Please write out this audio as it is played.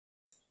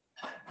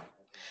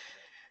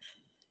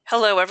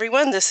Hello,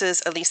 everyone. This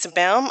is Elisa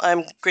Baum.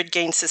 I'm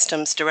GridGain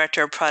Systems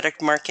Director of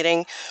Product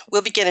Marketing.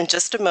 We'll begin in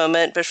just a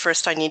moment, but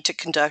first I need to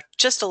conduct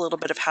just a little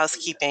bit of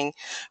housekeeping.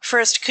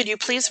 First, could you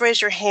please raise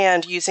your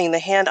hand using the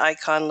hand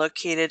icon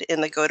located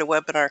in the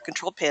GoToWebinar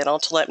control panel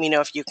to let me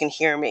know if you can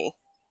hear me?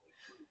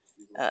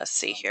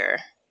 See here.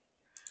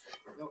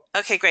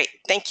 Okay, great.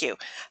 Thank you.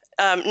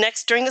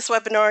 Next, during this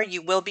webinar,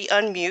 you will be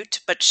unmute,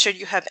 but should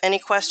you have any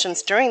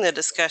questions during the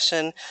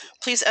discussion,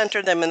 please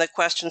enter them in the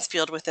questions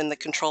field within the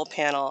control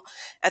panel.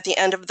 At the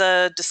end of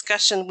the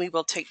discussion, we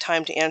will take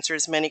time to answer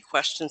as many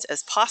questions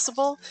as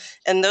possible,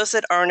 and those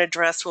that aren't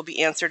addressed will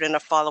be answered in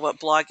a follow-up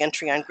blog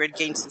entry on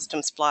GridGain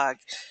Systems blog.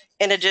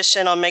 In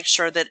addition, I'll make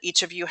sure that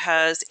each of you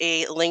has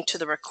a link to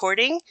the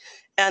recording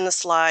and the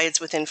slides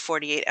within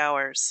 48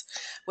 hours.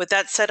 With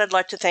that said, I'd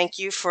like to thank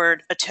you for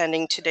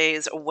attending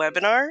today's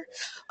webinar,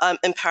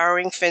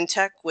 Empowering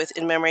Fintech with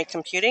In-Memory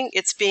Computing.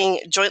 It's being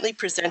jointly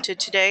presented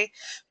today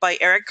by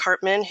Eric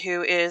Cartman,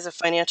 who is a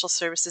financial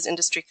services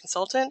industry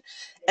consultant,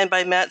 and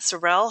by Matt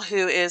Sorrell,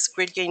 who is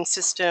GridGain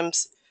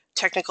Systems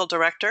Technical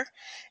Director.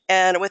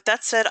 And with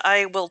that said,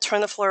 I will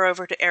turn the floor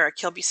over to Eric.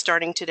 He'll be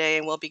starting today,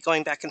 and we'll be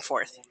going back and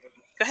forth.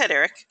 Go ahead,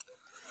 Eric.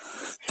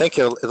 Thank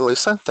you,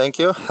 Lisa. Thank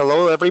you.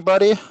 Hello,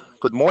 everybody.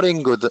 Good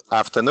morning, good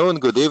afternoon,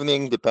 good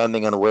evening,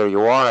 depending on where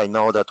you are. I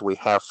know that we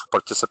have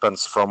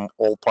participants from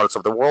all parts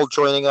of the world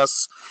joining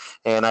us,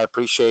 and I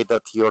appreciate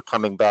that you're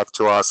coming back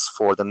to us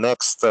for the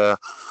next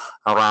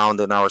round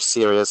in our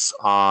series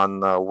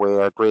on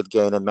where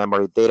GridGain and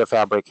Memory Data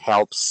Fabric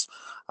helps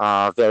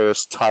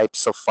various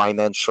types of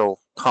financial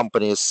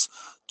companies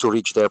to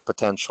reach their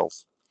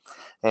potentials.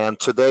 And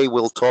today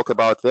we'll talk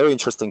about a very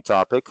interesting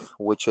topic,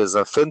 which is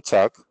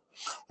fintech,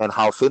 and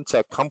how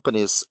fintech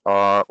companies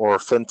or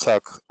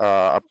fintech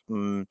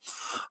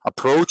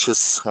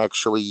approaches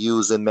actually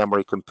use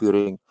in-memory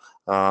computing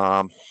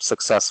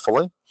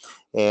successfully.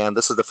 And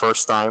this is the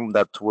first time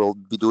that we'll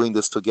be doing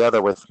this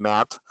together with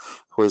Matt,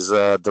 who is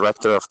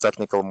Director of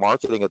Technical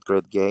Marketing at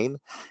GridGain.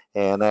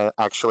 And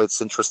actually,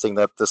 it's interesting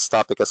that this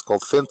topic is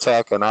called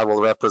FinTech, and I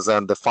will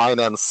represent the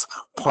finance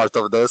part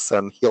of this,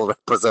 and he'll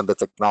represent the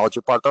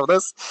technology part of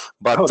this.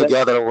 But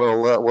together,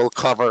 we'll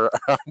cover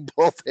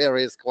both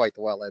areas quite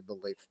well, I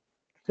believe.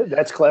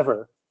 That's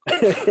clever.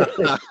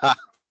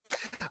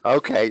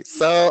 Okay,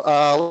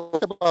 so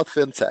what about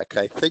fintech?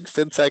 I think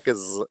fintech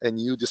is a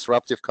new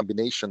disruptive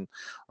combination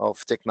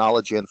of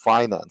technology and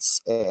finance,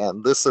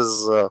 and this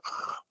is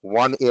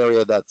one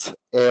area that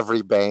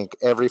every bank,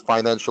 every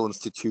financial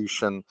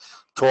institution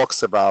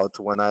talks about.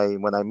 When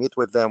I meet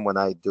with them, when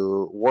I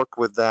do work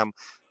with them,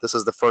 this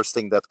is the first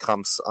thing that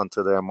comes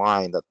onto their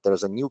mind, that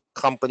there's a new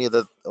company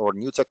or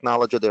new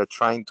technology they're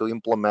trying to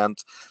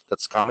implement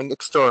that's coming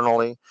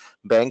externally.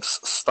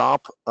 Banks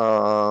stop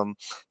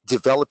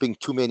developing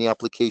too many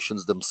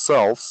applications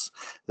themselves.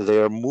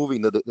 They're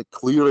moving. The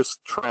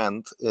clearest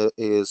trend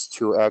is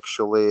to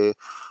actually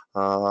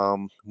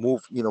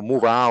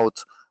move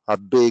out a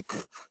big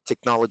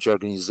technology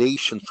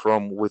organization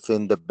from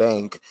within the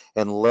bank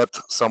and let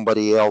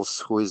somebody else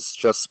who is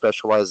just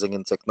specializing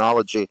in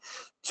technology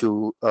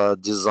to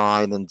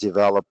design and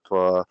develop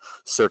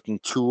certain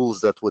tools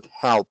that would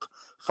help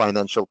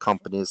financial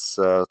companies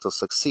to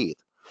succeed.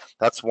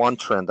 That's one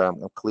trend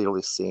I'm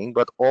clearly seeing,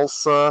 but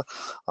also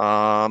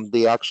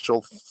the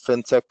actual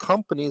fintech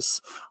companies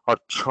are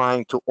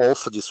trying to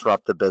also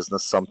disrupt the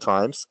business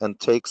sometimes and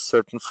take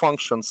certain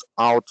functions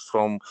out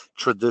from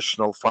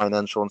traditional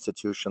financial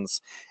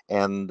institutions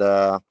and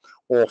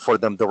offer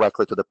them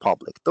directly to the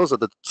public. Those are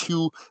the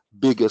two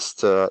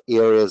biggest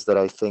areas that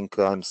I think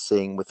I'm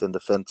seeing within the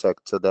fintech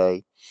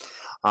today.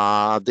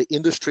 The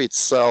industry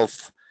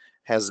itself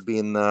has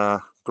been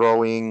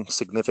growing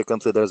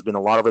significantly. There's been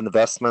a lot of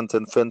investment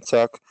in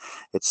fintech.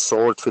 It's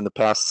soared in the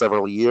past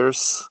several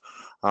years.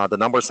 The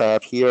numbers I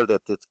have here,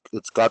 that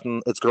it's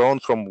grown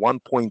from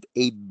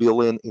 1.8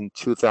 billion in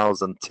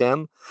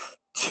 2010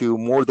 to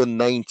more than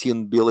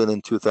 19 billion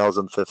in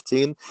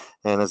 2015,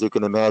 and as you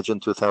can imagine,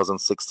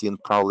 2016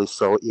 probably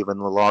saw even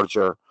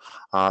larger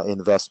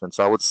investments.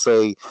 So I would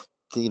say,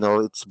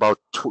 it's about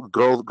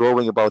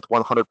growing about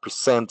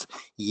 100%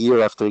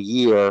 year after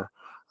year.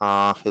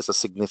 Is a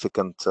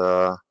significant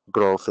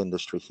growth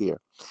industry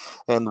here.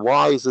 And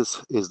why is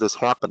this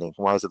happening?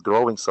 Why is it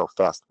growing so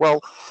fast?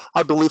 Well,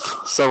 I believe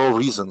several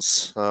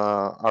reasons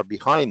are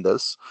behind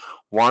this.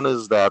 One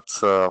is that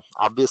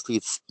obviously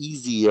it's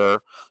easier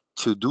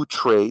to do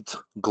trade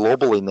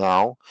globally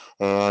now,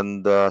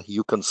 and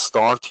you can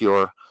start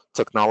your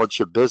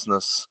technology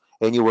business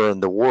anywhere in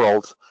the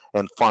world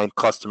and find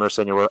customers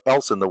anywhere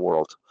else in the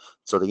world.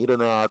 So the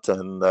internet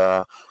and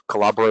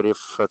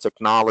collaborative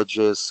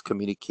technologies,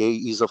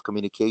 ease of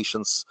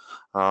communications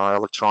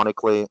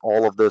electronically,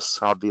 all of this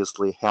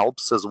obviously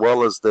helps, as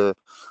well as the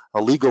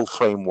legal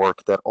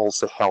framework that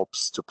also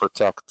helps to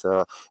protect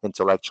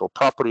intellectual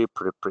property,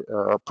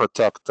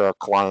 protect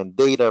client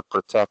data,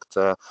 protect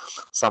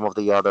some of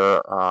the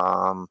other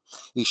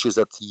issues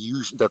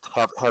that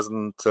have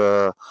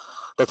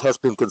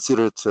been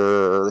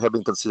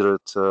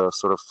considered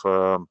sort of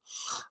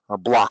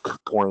block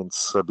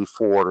points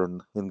before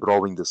in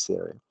growing this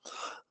area.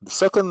 The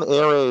second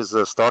area is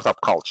startup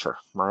culture,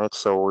 right?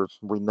 So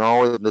we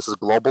know, and this is a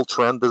global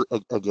trend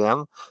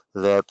again,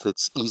 that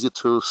it's easy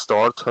to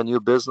start a new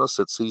business.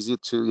 It's easy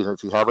to,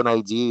 if you have an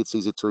idea, it's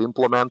easy to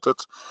implement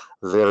it.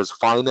 There's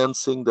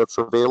financing that's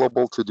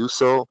available to do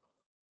so.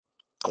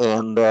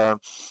 And,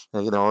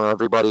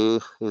 everybody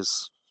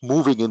is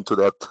moving into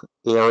that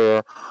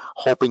area,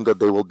 hoping that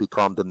they will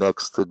become the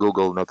next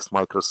Google, next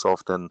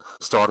Microsoft, and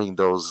starting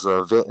those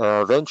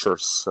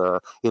ventures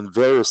in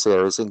various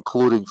areas,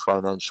 including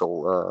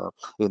financial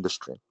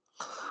industry.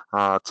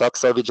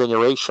 Tech-savvy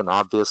generation,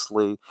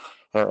 obviously,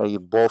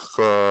 both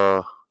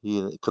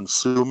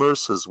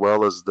consumers as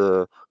well as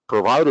the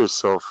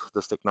providers of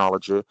this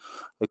technology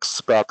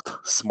expect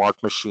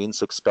smart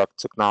machines, expect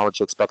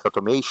technology, expect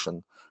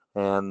automation,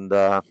 and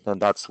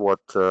that's what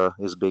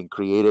is being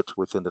created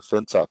within the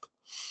fintech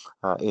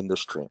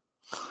industry.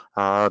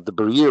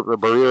 The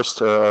barriers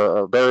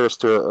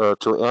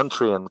to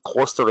entry and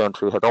cost of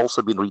entry had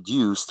also been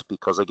reduced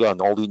because,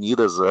 again, all you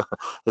need is a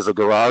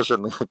garage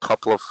and a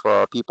couple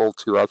of people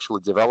to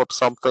actually develop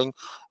something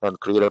and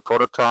create a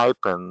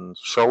prototype and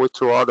show it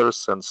to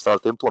others and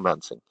start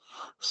implementing.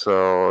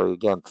 So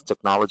again, the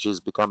technology is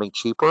becoming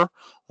cheaper,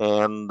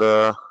 and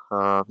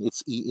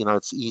it's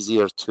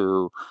easier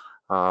to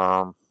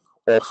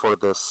offer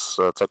this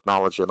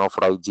technology and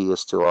offer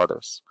ideas to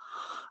others.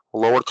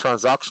 Lower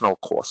transactional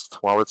cost.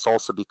 Well, it's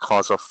also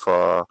because of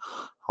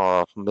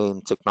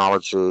main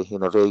technology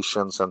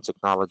innovations and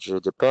technology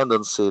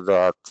dependency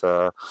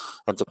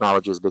and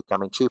technology is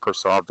becoming cheaper.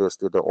 So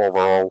obviously the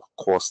overall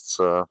costs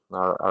are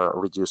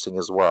reducing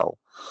as well.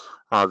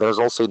 There's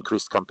also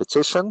increased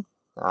competition.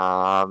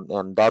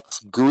 And that's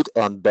good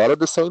and bad at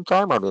the same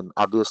time. I mean,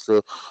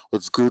 obviously,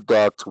 it's good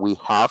that we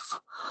have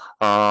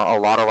a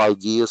lot of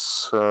ideas,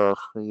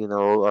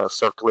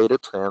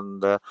 circulated,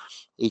 and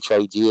each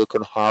idea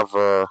can have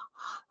a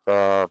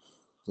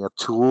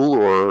tool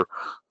or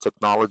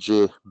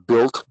technology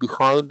built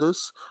behind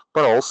this,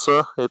 but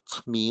also it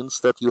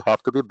means that you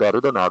have to be better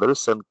than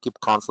others and keep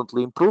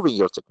constantly improving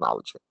your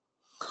technology.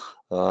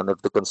 And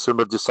if the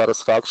consumer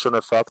dissatisfaction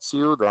affects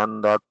you, then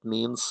that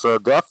means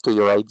death to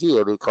your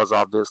idea, because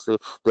obviously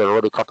there are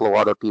already a couple of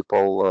other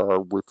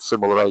people with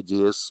similar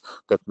ideas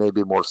that may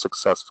be more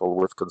successful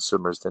with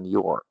consumers than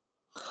you are.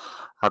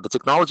 The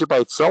technology by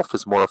itself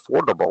is more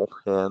affordable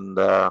and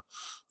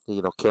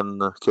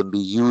can be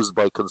used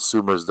by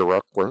consumers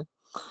directly.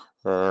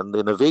 And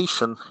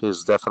innovation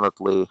is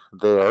definitely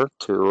there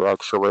to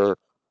actually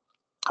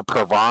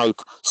provide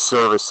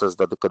services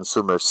that the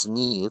consumers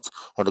need,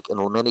 and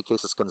in many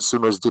cases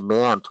consumers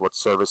demand what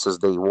services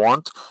they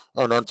want,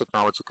 and then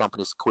technology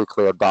companies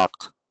quickly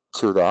adapt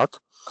to that.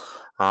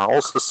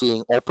 Also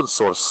seeing open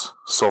source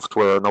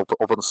software and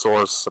open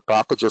source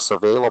packages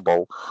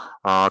available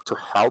to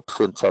help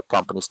fintech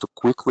companies to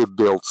quickly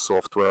build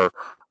software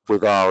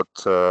without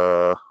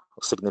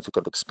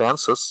significant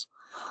expenses.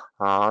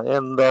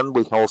 And then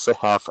we also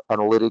have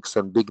analytics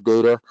and big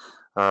data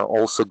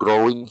also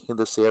growing in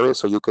this area.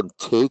 So you can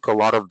take a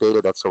lot of data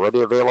that's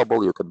already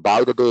available. You can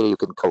buy the data, you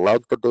can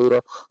collect the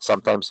data,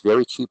 sometimes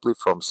very cheaply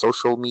from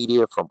social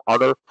media, from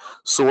other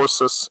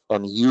sources,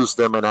 and use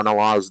them and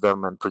analyze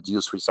them and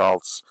produce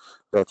results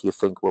that you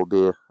think will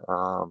be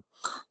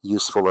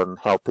useful in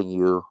helping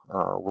you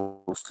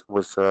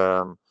with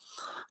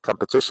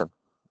competition.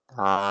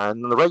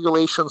 And the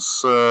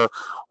regulations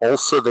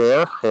also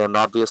there, and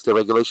obviously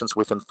regulations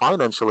within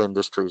financial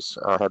industries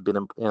have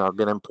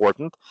been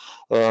important,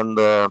 and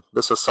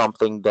this is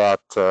something that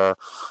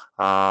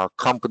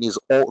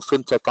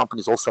fintech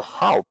companies also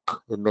help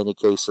in many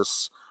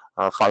cases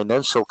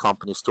financial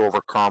companies to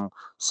overcome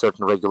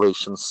certain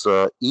regulations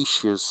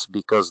issues,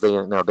 because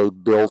they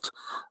build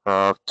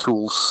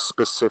tools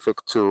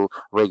specific to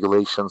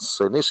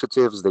regulations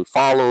initiatives. They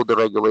follow the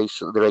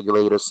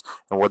regulators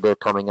and what they're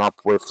coming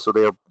up with, so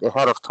they're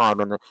ahead of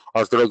time. And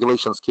as the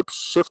regulations keep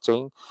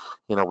shifting,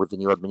 with the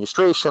new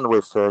administration,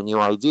 with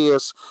new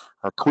ideas,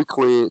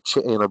 quickly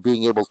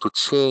being able to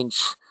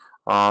change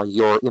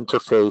your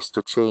interface,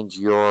 to change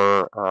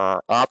your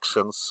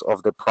actions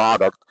of the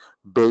product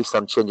based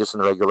on changes in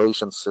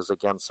regulations is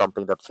again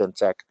something that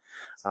fintech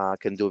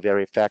can do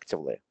very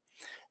effectively.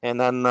 And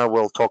then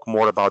we'll talk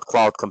more about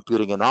cloud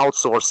computing and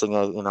outsourcing,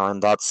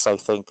 and that's, I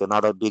think,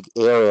 another big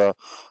area,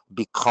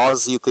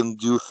 because you can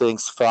do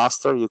things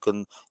faster, you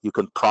can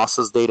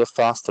process data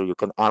faster, you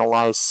can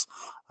analyze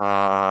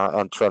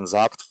and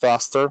transact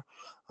faster.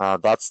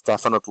 That's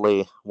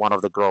definitely one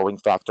of the growing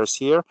factors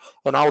here.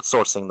 And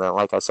outsourcing,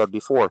 like I said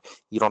before,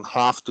 you don't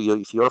have to,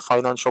 if you're a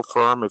financial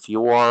firm, if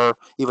you are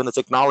even a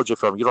technology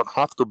firm, you don't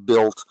have to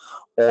build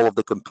all of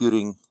the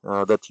computing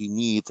that you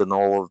need and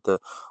all of the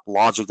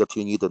logic that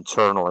you need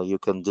internally. You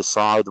can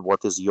decide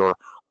what is your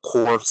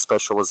core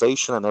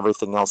specialization, and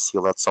everything else you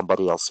let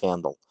somebody else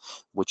handle,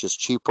 which is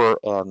cheaper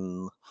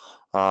and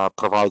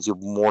provides you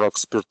more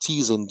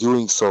expertise in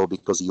doing so,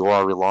 because you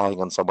are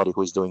relying on somebody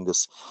who is doing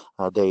this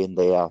day in,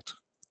 day out.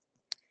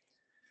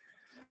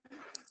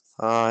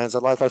 And so,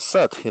 like I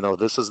said,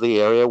 this is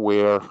the area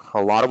where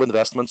a lot of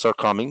investments are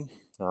coming.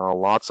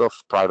 Lots of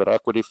private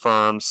equity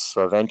firms,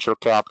 venture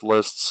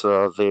capitalists,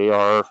 they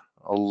are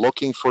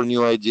looking for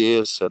new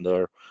ideas and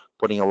they're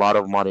putting a lot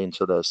of money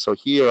into this. So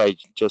here I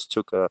just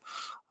took a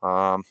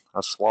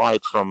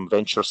slide from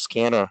Venture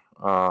Scanner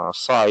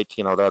site,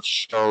 that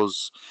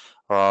shows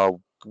uh,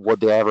 what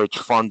the average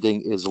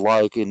funding is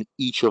like in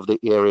each of the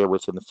area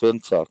within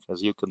fintech.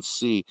 As you can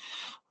see,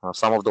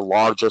 some of the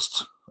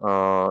largest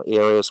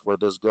areas where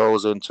this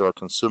goes into are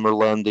consumer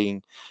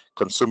lending,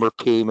 consumer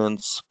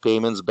payments,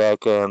 payments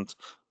backend,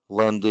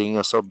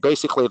 lending. So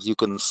basically, as you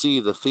can see,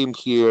 the theme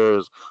here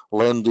is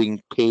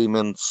lending,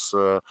 payments,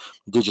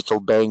 digital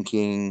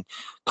banking,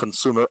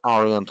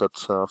 consumer-oriented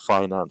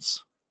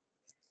finance.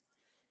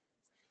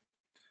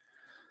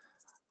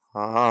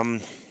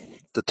 Um,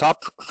 the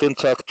top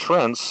fintech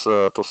trends,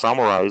 to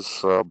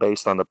summarize,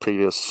 based on the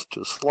previous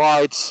two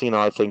slides,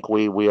 I think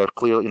we are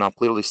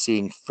clearly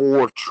seeing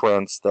four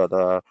trends that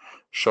are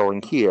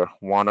showing here.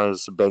 One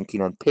is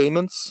banking and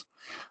payments,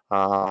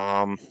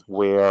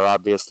 where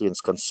obviously it's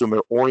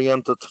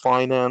consumer-oriented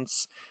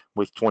finance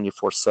with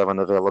 24/7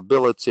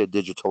 availability,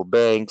 digital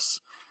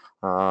banks,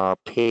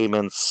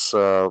 payments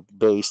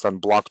based on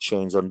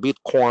blockchains and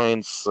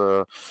bitcoins,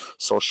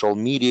 social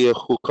media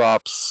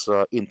hookups,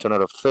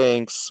 Internet of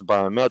Things,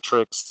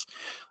 biometrics,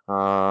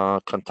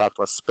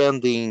 contactless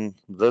spending.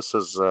 This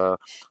is a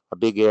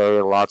big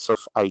area. Lots of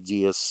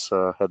ideas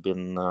have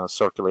been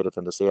circulated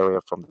in this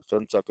area from the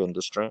fintech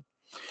industry.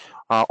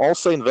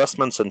 Also,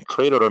 investments in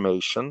trade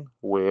automation,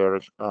 where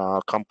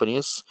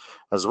companies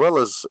as well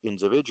as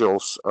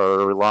individuals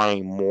are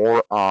relying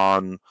more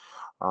on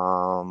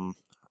um,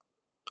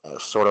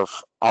 sort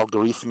of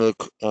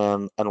algorithmic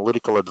and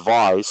analytical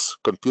advice,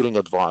 computing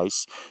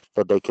advice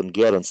that they can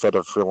get instead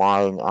of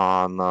relying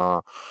on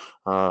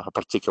a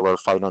particular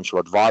financial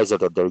advisor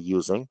that they're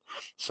using.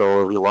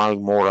 So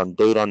relying more on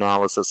data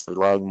analysis,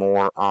 relying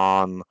more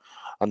on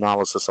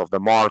analysis of the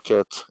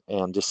market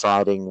and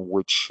deciding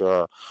which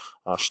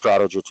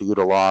strategy to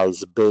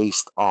utilize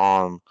based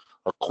on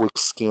a quick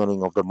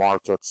scanning of the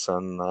markets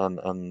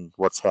and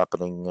what's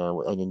happening,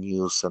 any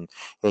news and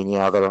any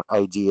other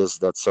ideas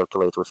that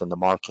circulate within the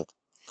market.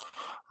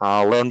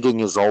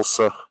 Lending is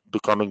also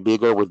becoming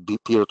bigger with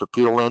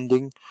peer-to-peer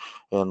lending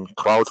and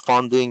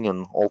crowdfunding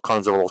and all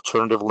kinds of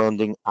alternative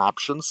lending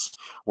options,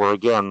 where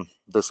again,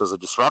 this is a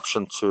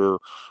disruption to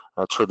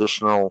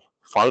traditional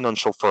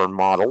financial firm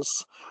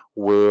models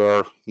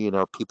where,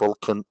 people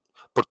can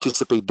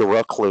participate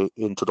directly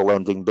into the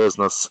lending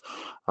business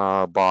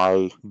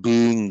by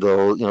being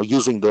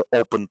using the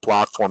open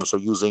platforms or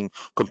using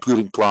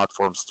computing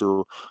platforms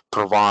to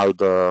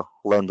provide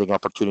lending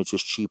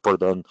opportunities cheaper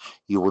than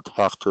you would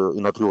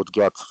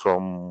get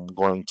from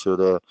going to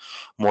the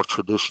more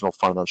traditional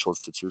financial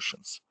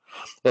institutions.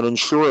 And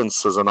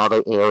insurance is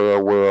another area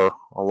where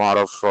a lot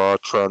of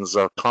trends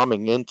are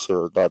coming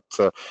into that.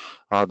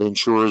 The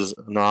insurers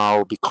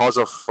now, because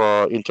of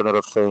Internet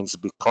of Things,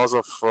 because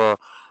of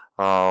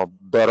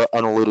better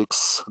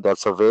analytics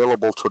that's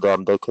available to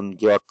them, they can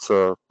get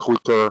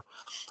quicker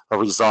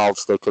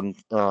results. They can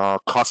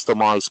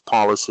customize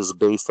policies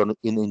based on an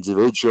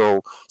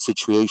individual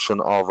situation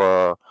of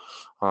a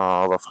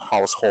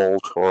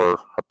household or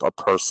a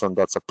person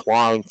that's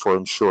applying for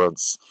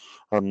insurance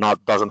and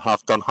not doesn't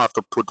have don't have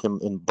to put him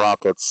in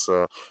brackets.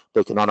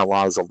 They can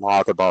analyze a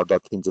lot about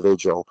that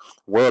individual,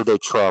 where they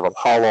travel,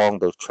 how long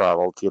they've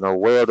traveled,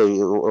 where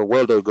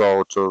they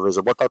go to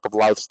visit, what type of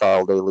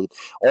lifestyle they lead.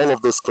 All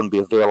of this can be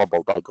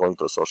available by going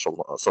through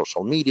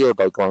social media,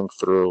 by going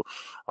through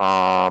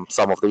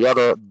some of the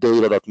other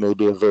data that may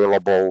be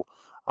available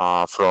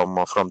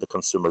from the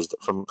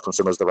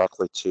consumers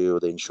directly to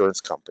the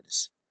insurance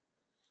companies.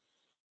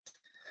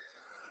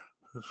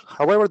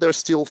 However, there are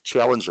still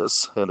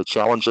challenges, and the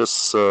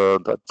challenges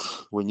that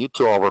we need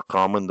to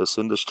overcome in this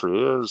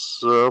industry is,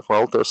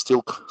 there's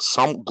still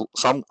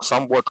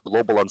somewhat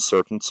global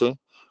uncertainty,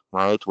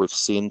 right? We've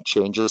seen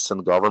changes in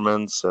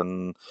governments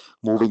and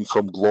moving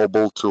from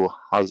global to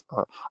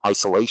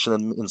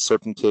isolation in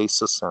certain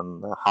cases,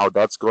 and how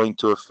that's going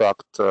to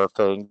affect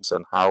things,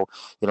 and how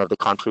the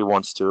country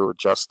wants to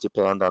just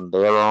depend on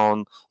their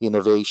own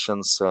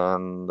innovations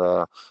and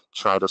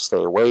try to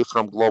stay away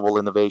from global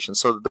innovation.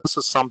 So this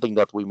is something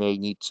that we may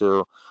need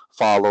to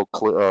follow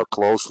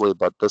closely,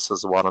 but this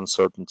is one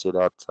uncertainty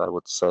that I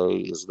would say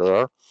is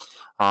there.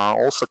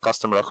 Also,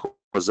 customer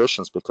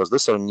acquisitions, because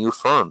these are new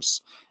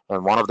firms,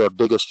 and one of their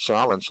biggest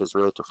challenges is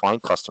really to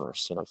find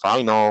customers. If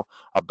I know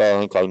a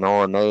bank, I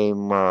know a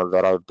name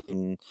that I've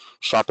been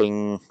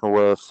shopping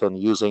with and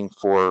using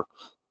for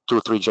 2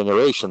 or 3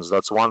 generations,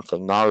 that's one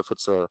thing. Now, if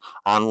it's a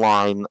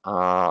online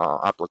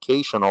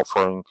application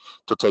offering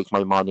to take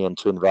my money and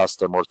to invest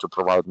them or to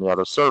provide me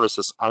other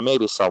services, I may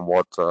be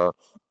somewhat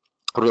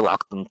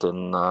reluctant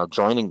in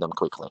joining them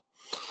quickly.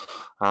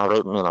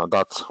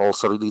 That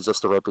also leads us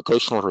to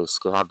reputational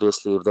risk.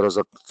 Obviously, if there is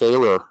a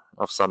failure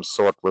of some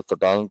sort with the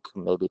bank,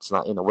 maybe it's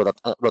not,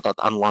 with that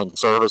online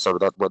service or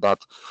with that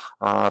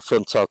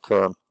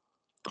fintech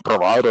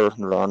provider,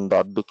 then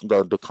that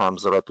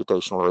becomes a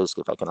reputational risk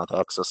if I cannot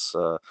access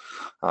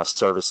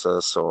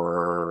services,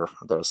 or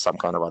there's some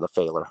kind of other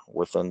failure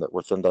within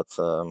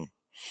that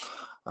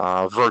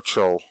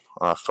virtual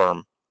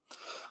firm.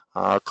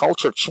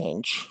 Culture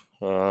change,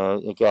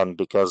 again,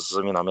 because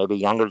maybe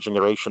younger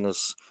generation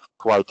is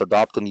quite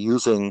adept in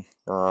using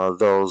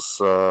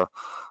those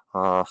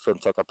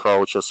fintech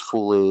approaches,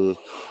 fully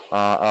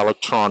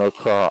electronic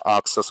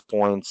access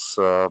points.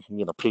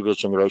 Previous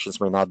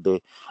generations may not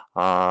be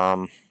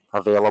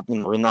available,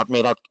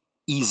 may not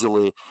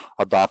easily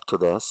adapt to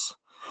this.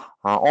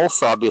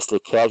 Also, obviously,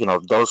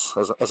 those,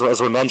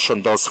 as we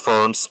mentioned, those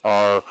firms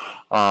are,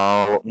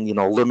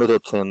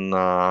 limited in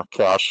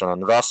cash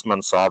and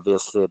investments.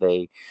 Obviously,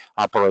 they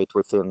operate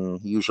within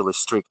usually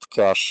strict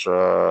cash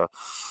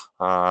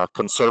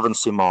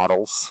conservancy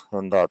models,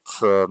 and that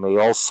may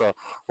also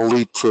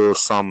lead to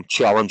some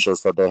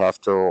challenges that they have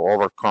to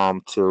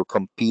overcome to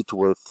compete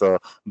with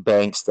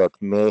banks that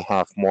may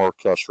have more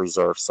cash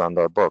reserves on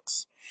their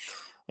books.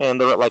 And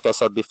like I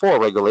said before,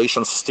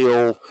 regulations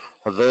still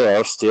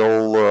there,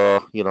 still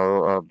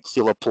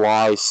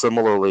apply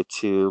similarly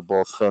to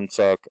both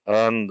fintech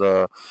and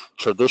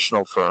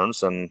traditional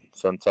firms. And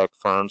fintech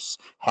firms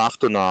have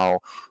to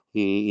now,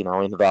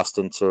 invest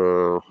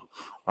into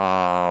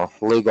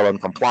legal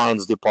and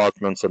compliance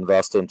departments,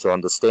 invest into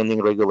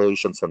understanding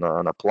regulations and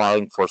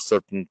applying for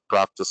certain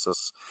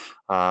practices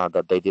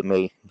that they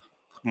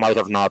might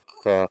have not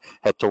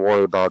had to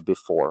worry about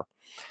before.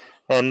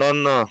 And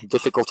then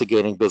difficulty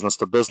gaining business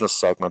to business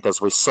segment. As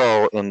we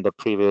saw in the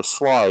previous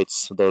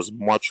slides, there's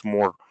much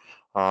more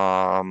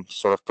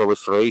sort of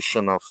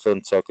proliferation of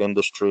fintech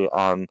industry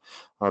on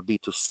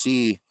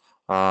B2C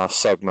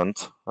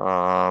segment,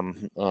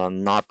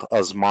 and not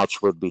as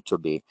much with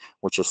B2B,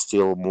 which is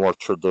still more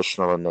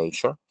traditional in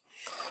nature.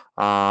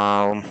 There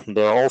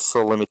are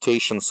also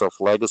limitations of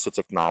legacy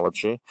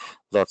technology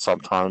that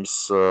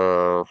sometimes,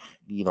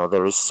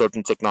 there is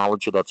certain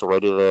technology that's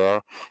already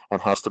there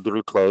and has to be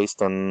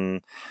replaced.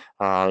 And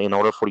in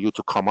order for you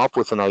to come up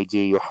with an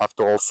idea, you have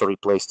to also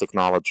replace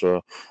technology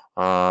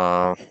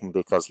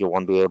because you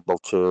won't be able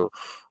to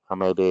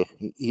maybe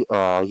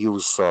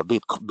use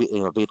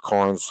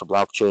bitcoins,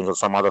 blockchains, or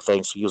some other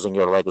things using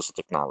your legacy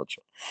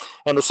technology.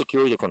 And the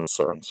security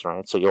concerns,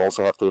 right? So you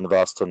also have to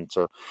invest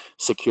into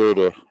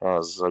security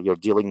as you're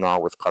dealing now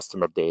with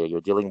customer data,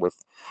 you're dealing with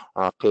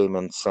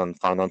payments and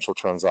financial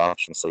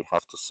transactions, so you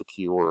have to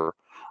secure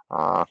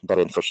that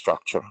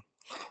infrastructure.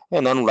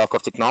 And then lack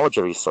of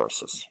technology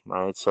resources,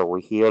 right? So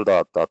we hear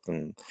that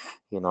in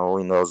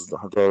those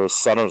various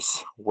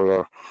centers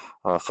where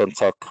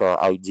fintech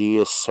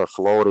ideas are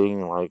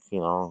floating, like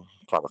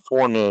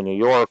California, New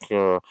York,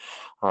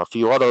 a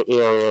few other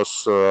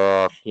areas,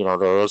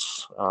 there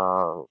is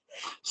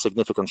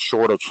significant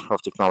shortage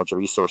of technology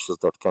resources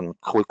that can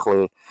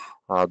quickly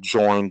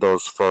join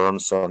those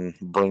firms and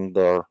bring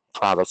their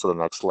products to the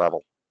next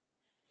level.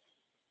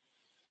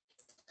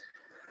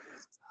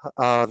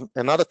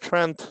 Another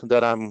trend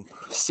that I'm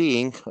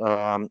seeing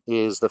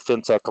is the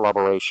fintech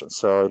collaboration.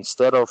 So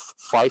instead of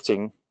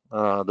fighting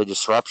the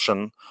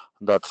disruption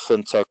that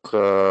fintech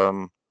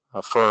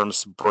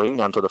firms bring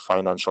onto the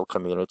financial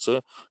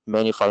community,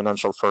 many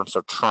financial firms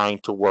are trying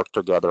to work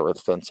together with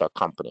fintech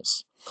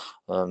companies.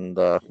 And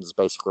it's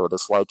basically what the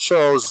slide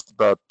shows.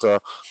 But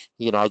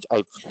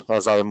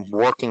as I'm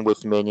working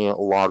with many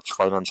large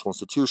financial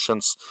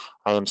institutions,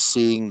 I am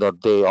seeing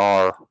that they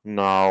are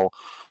now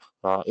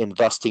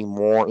investing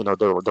more,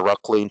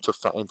 directly into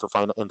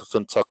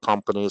fintech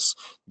companies.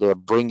 They're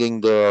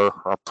bringing their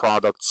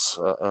products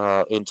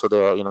into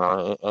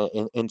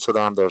into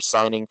them. They're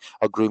signing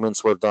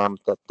agreements with them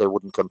that they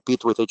wouldn't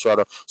compete with each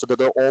other. So that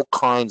there are all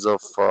kinds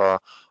of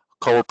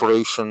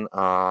cooperation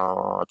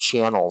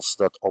channels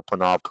that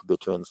open up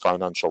between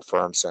financial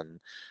firms and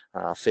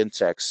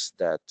fintechs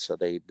that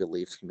they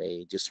believe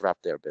may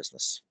disrupt their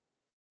business.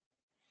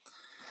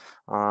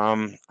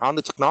 On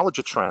the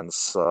technology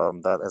trends,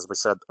 that, as we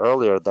said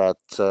earlier,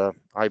 that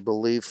I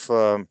believe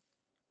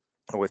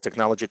with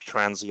technology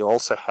trends, you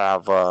also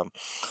have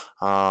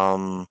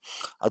um,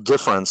 a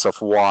difference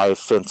of why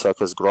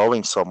fintech is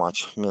growing so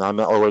much. I mean, I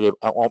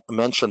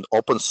mentioned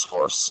open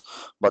source,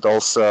 but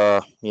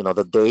also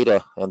the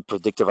data and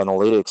predictive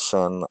analytics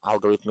and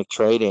algorithmic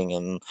trading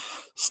and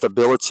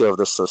stability of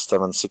the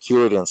system and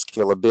security and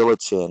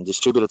scalability and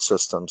distributed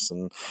systems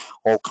and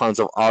all kinds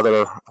of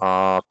other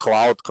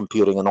cloud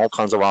computing and all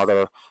kinds of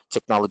other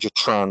technology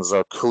trends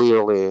are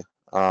clearly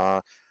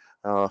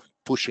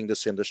pushing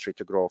this industry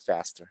to grow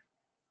faster.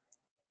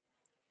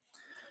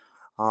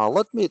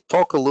 Let me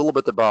talk a little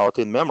bit about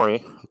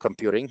in-memory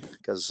computing,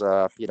 because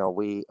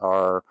we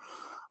are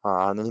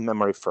an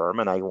in-memory firm,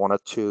 and I wanted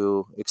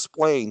to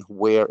explain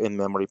where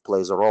in-memory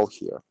plays a role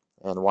here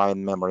and why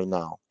in-memory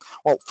now.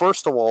 Well,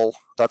 first of all,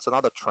 that's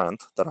another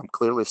trend that I'm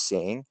clearly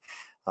seeing,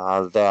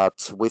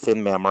 that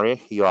within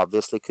memory, you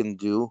obviously can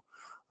do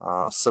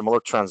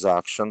similar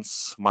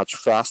transactions much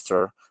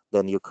faster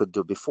than you could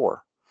do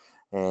before.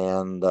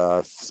 And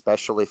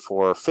especially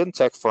for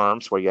fintech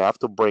firms where you have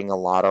to bring a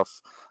lot of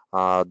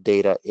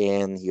data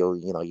in.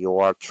 You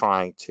are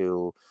trying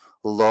to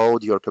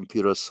load your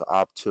computers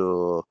up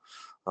to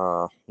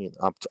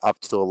up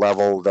to a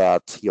level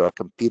that you're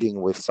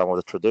competing with some of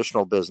the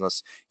traditional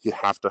business. You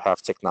have to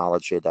have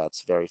technology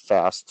that's very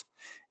fast,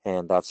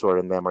 and that's where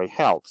in-memory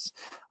helps.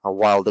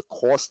 While the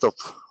cost of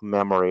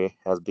memory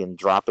has been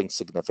dropping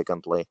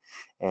significantly,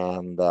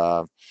 and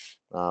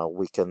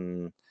we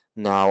can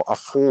now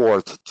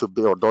afford to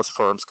build, those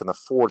firms can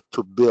afford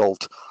to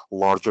build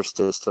larger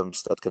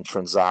systems that can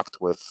transact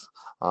with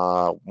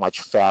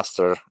much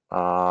faster,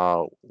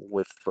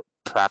 with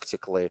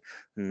practically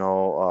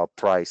no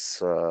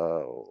price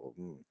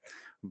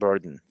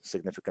burden,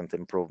 significant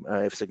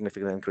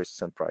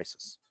increases in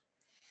prices.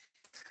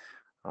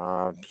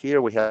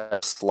 Here we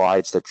have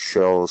slides that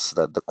shows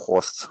that the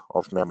cost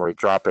of memory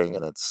dropping,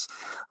 and it's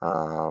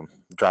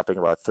dropping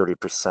about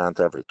 30%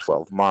 every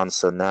 12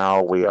 months. And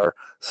now we are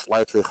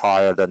slightly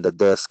higher than the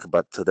disk,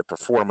 but the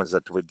performance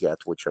that we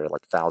get, which are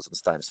like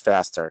thousands times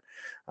faster,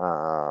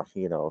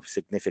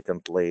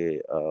 significantly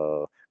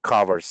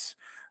covers,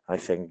 I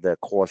think, the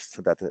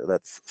cost,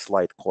 that's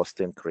slight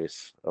cost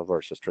increase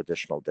versus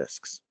traditional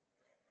disks.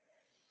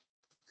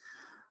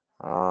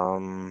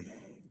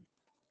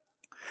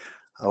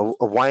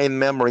 Why in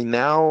memory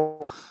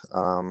now?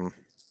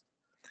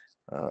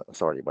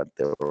 Sorry, but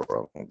the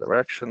wrong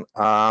direction.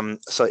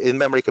 So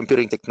in-memory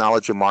computing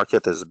technology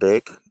market is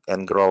big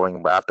and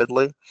growing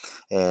rapidly,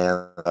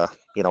 and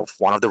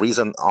one of the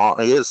reason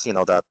is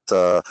that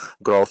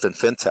growth in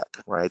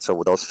fintech, right? So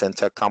with those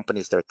fintech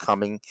companies, they're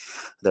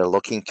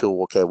looking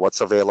to, okay,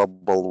 what's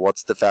available,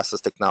 what's the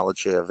fastest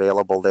technology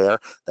available there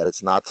that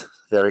it's not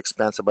very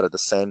expensive, but at the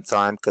same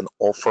time can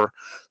offer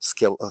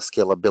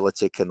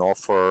scalability, can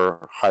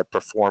offer high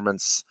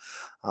performance.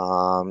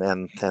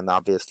 And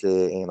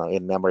obviously,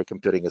 in-memory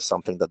computing is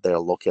something that they're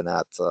looking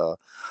at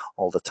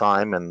all the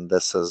time, and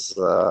this is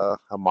a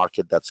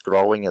market that's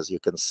growing, as you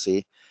can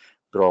see,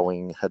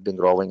 had been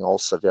growing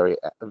also very,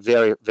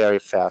 very, very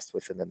fast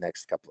within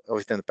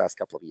the past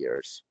couple of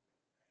years.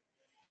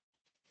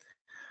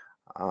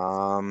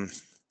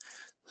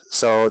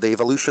 So the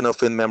evolution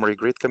of in-memory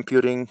grid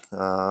computing,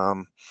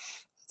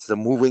 it's the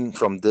moving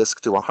from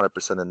disk to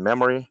 100% in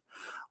memory.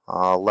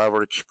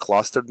 Leverage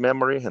clustered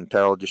memory and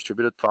parallel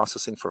distributed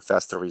processing for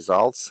faster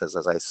results. As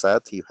I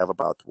said, you have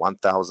about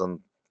 1,000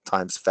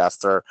 times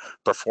faster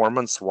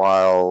performance,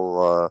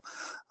 while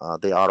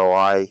the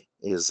ROI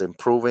is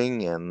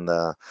improving and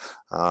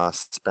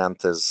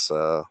spent is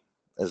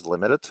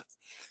limited.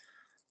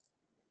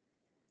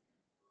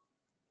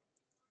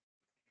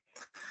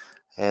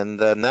 And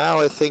now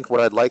I think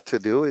what I'd like to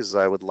do is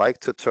I would like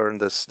to turn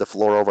the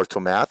floor over to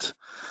Matt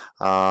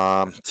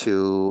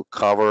to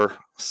cover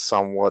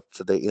somewhat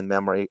the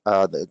in-memory,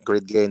 the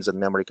grid gains and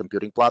memory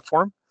computing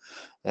platform,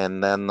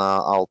 and then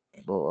I'll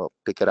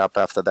pick it up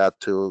after that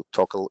to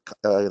talk a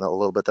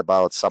little bit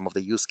about some of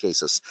the use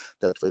cases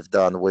that we've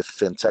done with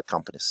fintech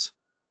companies.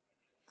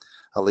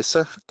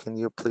 Alyssa, can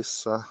you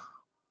please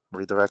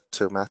redirect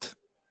to Matt?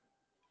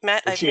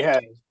 Matt, She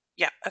has.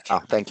 Yeah. Okay.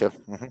 Oh, thank you.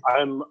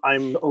 Mm-hmm.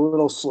 I'm a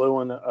little slow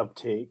on the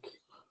uptake.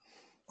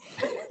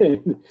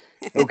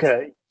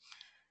 Okay.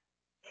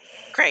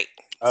 Great.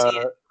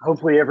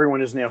 Hopefully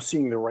everyone is now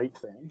seeing the right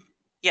thing.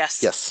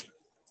 Yes. Yes.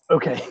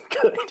 Okay,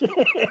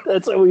 good.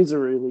 That's always a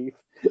relief.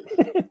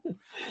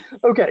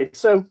 Okay,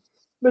 so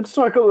let's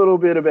talk a little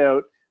bit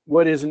about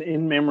what is an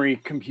in-memory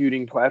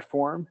computing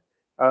platform.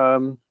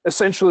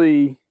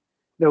 Essentially,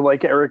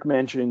 like Eric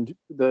mentioned,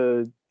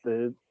 the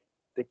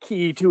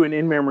key to an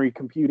in-memory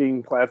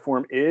computing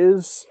platform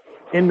is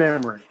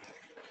in-memory.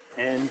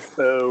 And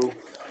so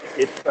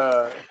it's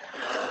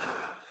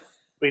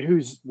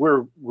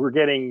we're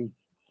getting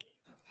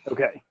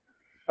okay.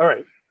 All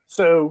right.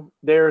 So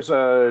there's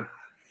an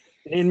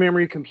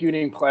in-memory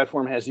computing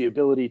platform has the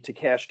ability to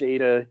cache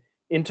data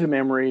into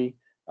memory,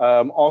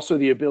 also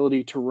the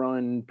ability to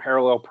run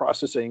parallel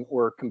processing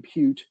or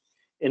compute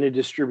in a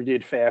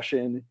distributed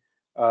fashion,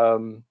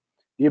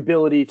 the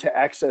ability to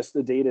access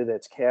the data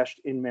that's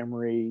cached in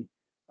memory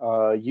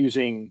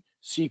using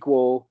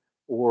SQL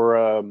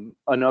or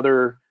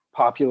another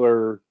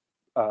popular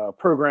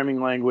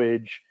programming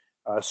language,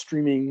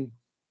 streaming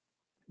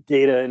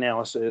data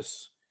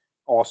analysis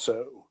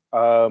also.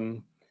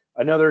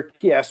 Another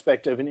key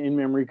aspect of an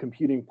in-memory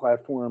computing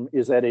platform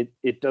is that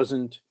it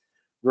doesn't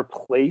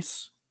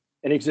replace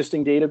an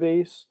existing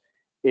database.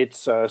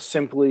 It's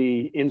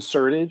simply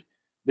inserted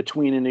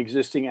between an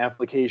existing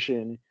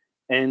application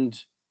and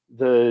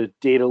the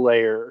data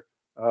layer,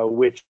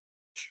 which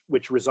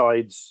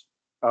resides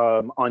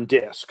on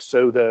disk.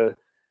 So the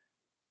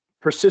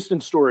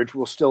persistent storage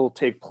will still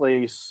take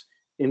place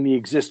in the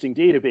existing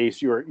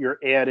database. You're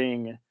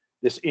adding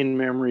this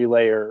in-memory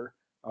layer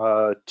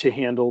to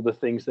handle the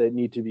things that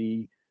need to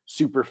be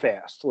super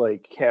fast,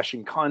 like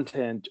caching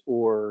content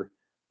or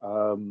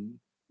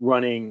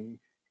running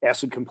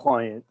ACID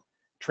compliant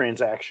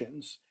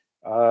transactions.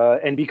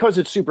 And because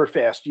it's super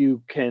fast,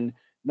 you can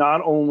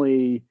not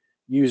only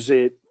use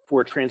it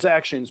for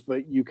transactions,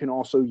 but you can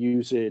also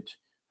use it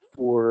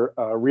for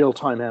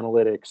real-time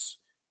analytics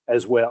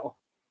as well.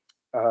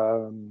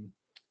 And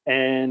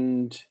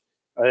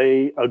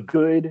a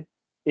good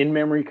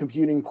in-memory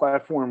computing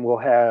platform will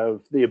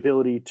have the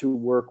ability to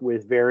work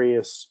with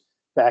various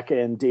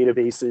backend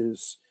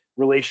databases,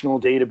 relational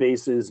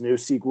databases,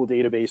 NoSQL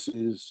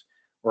databases,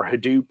 or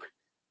Hadoop,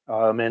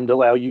 and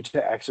allow you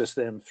to access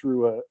them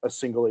through a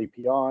single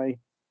API.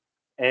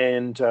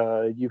 And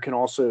you can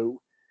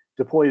also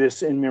deploy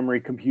this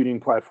in-memory computing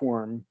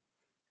platform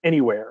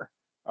anywhere,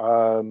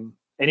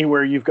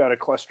 anywhere you've got a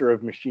cluster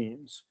of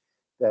machines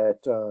that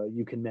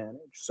you can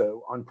manage.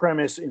 So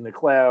on-premise, in the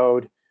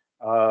cloud,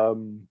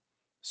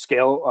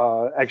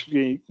 scale.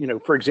 Actually,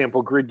 for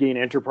example, GridGain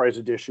Enterprise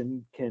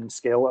Edition can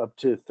scale up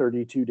to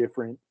 32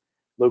 different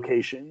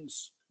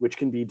locations, which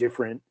can be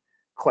different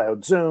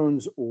cloud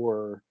zones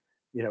or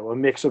a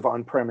mix of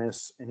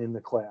on-premise and in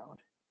the cloud.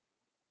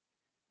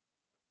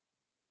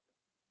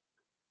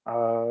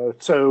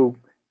 So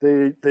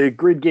the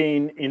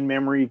GridGain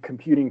in-memory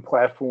computing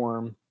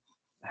platform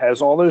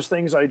has all those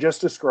things I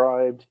just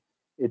described.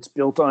 It's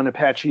built on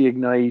Apache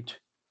Ignite.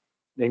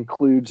 It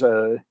includes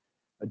a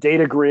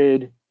data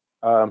grid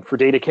for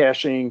data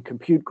caching.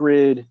 Compute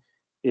Grid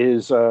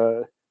is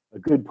a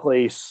good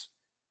place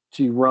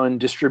to run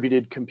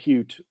distributed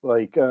compute,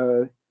 like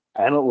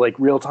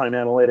real-time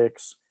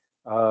analytics.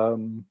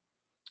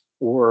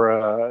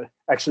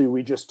 Actually,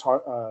 we just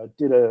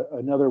did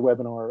another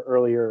webinar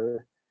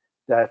earlier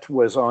that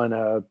was on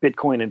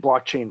Bitcoin and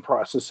blockchain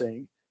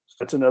processing. So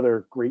that's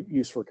another great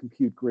use for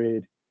Compute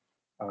Grid.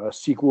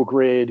 SQL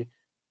Grid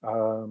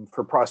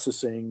for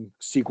processing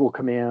SQL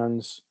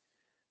commands.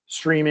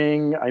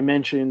 Streaming, I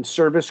mentioned.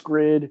 Service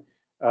Grid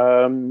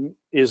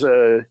is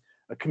a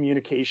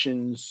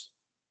communications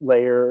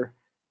layer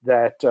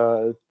that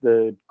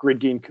the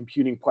GridGain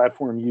computing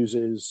platform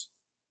uses,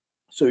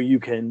 so you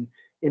can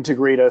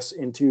integrate us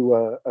into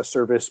a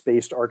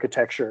service-based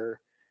architecture,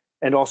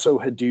 and also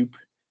Hadoop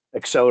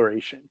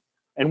acceleration.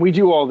 And we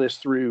do all this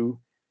through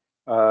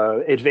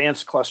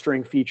advanced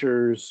clustering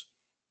features,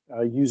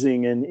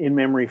 using an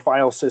in-memory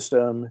file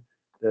system,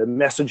 the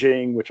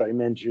messaging, which I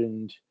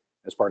mentioned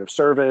as part of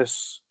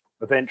service,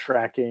 event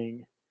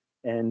tracking,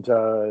 and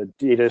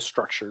data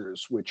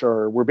structures,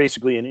 we're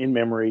basically an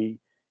in-memory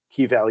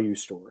key value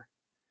store.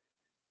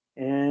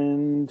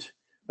 And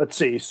let's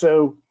see,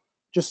 so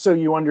just so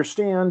you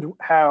understand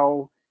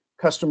how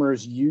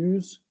customers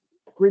use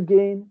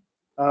GridGain,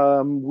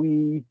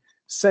 we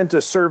sent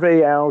a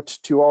survey out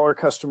to all our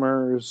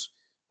customers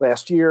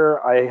last year.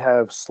 I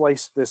have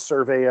sliced this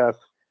survey up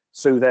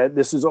so that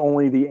this is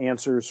only the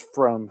answers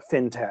from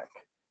Fintech.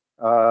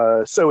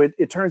 So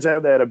it turns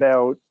out that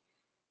about,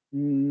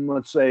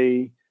 let's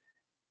say,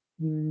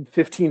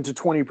 15 to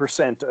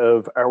 20%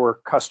 of our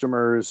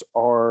customers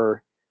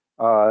are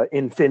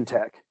in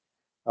Fintech.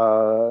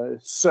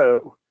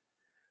 So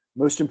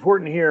most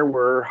important here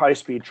were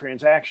high-speed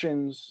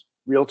transactions,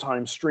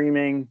 real-time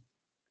streaming,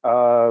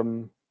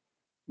 then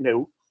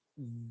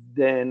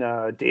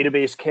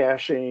database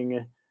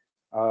caching,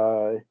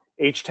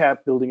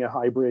 HTAP, building a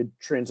hybrid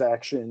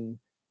transaction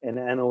and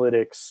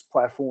analytics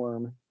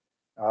platform,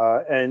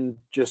 and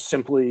just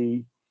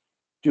simply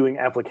doing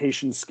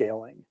application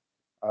scaling.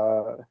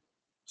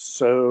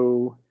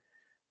 So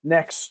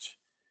next,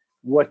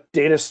 what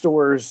data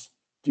stores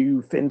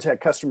do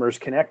Fintech customers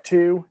connect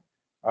to?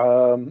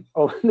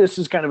 This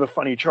is kind of a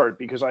funny chart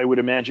because I would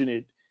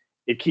imagine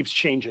it keeps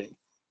changing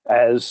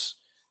as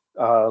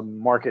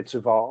markets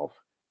evolve.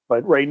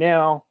 But right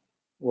now,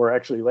 or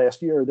actually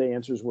last year, the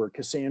answers were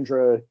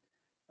Cassandra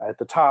at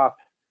the top,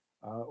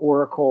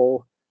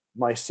 Oracle,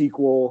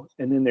 MySQL,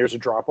 and then there's a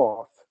drop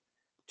off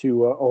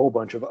to a whole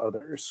bunch of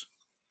others.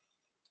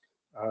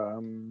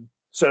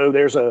 So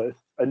there's a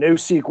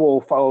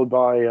NoSQL followed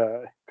by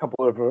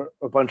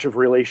a bunch of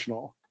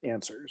relational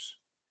answers.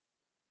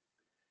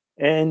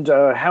 And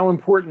how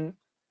important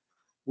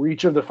were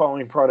each of the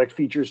following product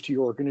features to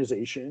your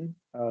organization?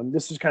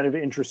 This is kind of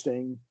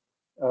interesting.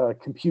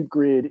 Compute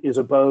Grid is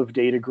above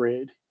Data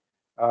Grid.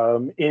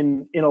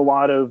 In a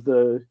lot of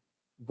the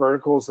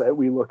verticals that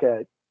we look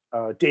at,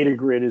 Data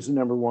Grid is the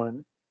number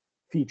one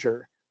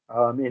feature.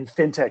 In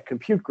Fintech,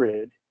 Compute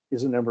Grid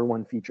is the number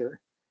one feature.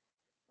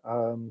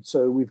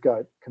 So we've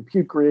got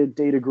Compute Grid,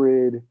 Data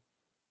Grid,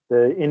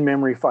 the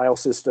in-memory file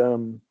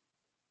system,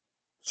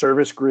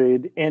 Service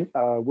Grid, and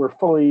we're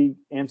fully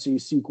ANSI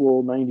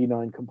SQL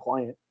 99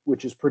 compliant,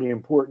 which is pretty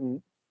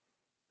important.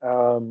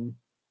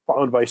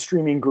 Followed by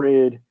Streaming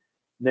Grid,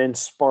 then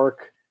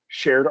Spark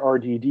shared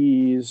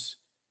RDDs.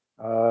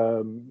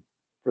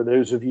 For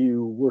those of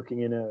you working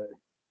in a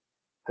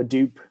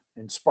Hadoop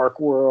and Spark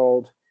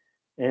world,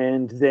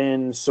 and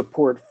then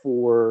support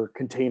for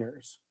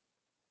containers.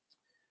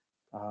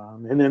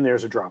 And then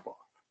there's a drop-off.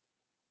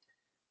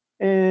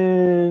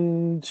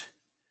 And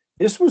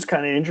this was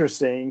kind of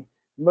interesting.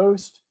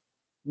 Most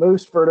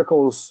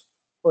verticals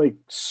like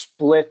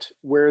split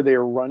where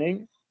they're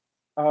running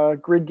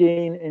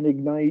GridGain and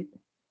Ignite,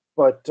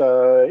 but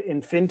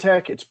in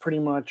Fintech, it's pretty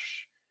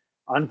much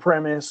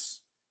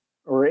on-premise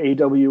or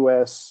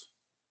AWS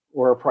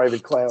or a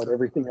private cloud.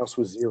 Everything else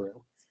was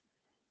zero.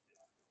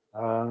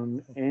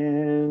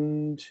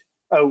 And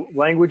Oh,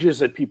 languages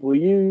that people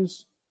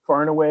use.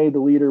 Far and away, the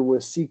leader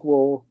was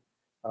SQL,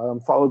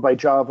 followed by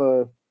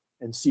Java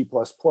and C++.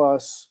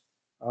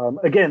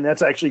 Again,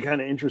 that's actually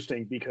kind of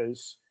interesting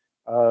because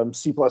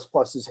C++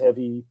 is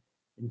heavy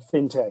in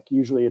fintech.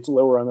 Usually it's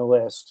lower on the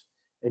list,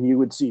 and you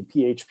would see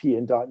PHP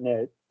and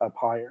 .NET up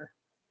higher.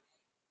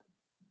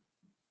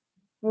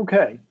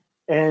 Okay,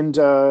 and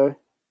I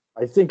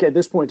think at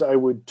this point I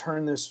would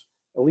turn this,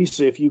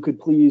 Elisa, if you could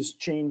please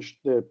change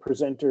the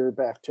presenter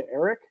back to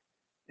Eric,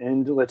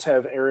 and let's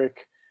have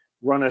Eric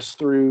run us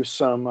through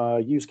some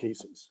use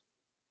cases.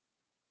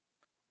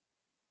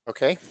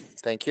 Okay,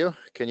 thank you.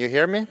 Can you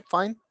hear me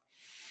fine?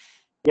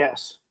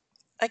 Yes.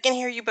 I can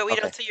hear you, but we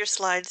Okay. don't see your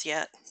slides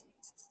yet.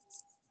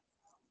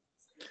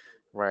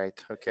 Right.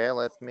 Okay,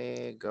 let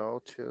me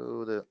go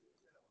to the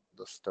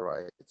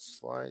right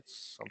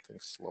slides. Something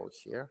slow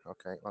here.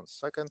 Okay, 1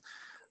 second.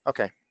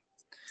 Okay.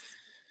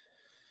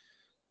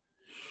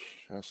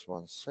 Just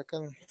 1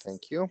 second.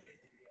 Thank you.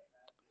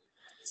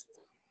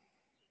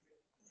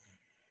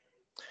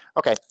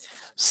 Okay,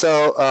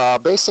 so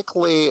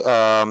basically,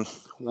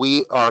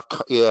 we are,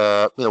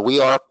 we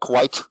are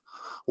quite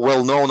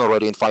well known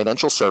already in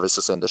financial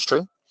services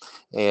industry,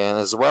 and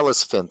as well as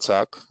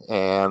fintech.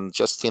 And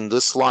just in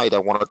this slide, I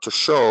wanted to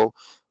show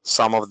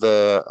some of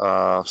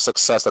the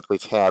success that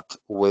we've had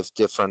with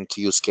different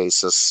use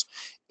cases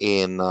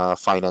in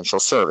financial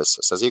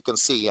services. As you can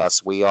see,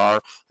 yes, we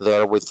are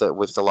there with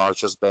the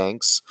largest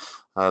banks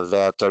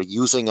that are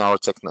using our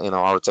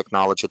our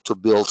technology to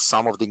build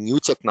some of the new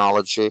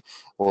technology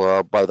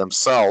by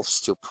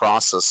themselves to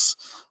process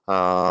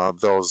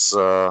those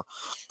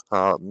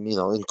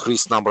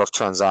increased number of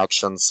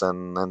transactions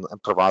and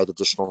provide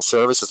additional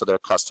services to their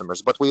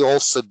customers. But we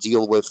also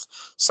deal with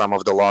some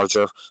of the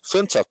larger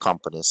fintech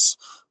companies,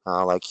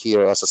 like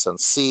here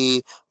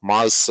SS&C,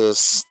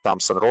 Mises,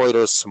 Thomson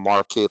Reuters,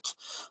 Market.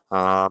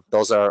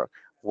 Those are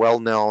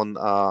well-known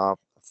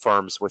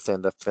firms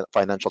within the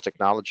financial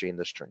technology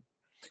industry.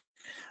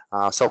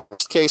 So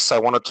this case I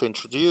wanted to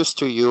introduce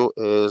to you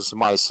is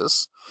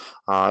Mises.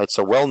 It's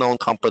a well-known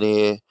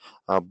company,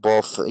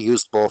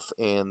 used both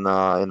in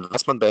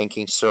investment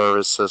banking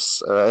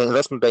services,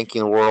 investment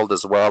banking world,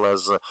 as well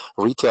as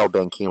retail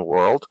banking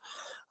world.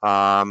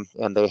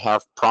 And they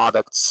have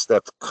products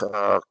that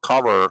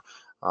cover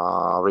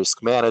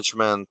risk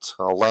management,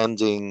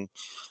 lending,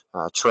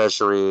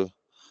 treasury,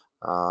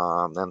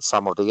 and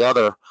some of the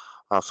other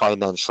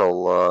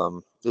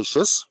financial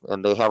issues.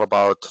 And they have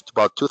about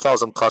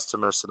 2,000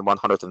 customers in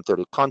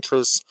 130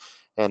 countries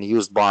and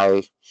used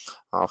by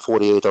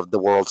 48 of the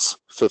world's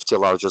 50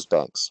 largest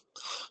banks.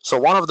 So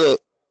one of the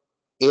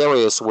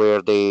areas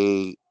where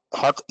they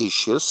had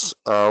issues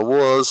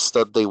was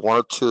that they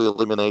wanted to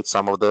eliminate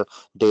some of the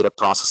data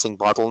processing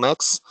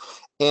bottlenecks,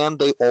 and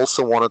they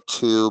also wanted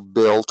to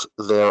build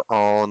their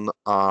own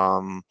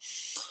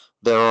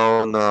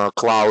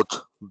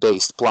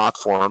cloud-based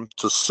platform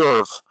to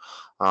serve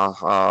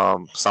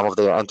some of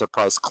their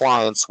enterprise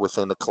clients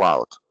within the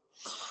cloud.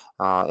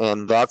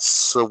 And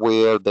that's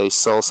where they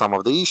saw some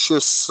of the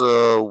issues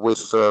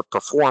with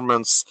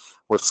performance,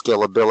 with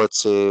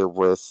scalability,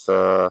 with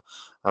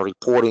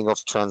reporting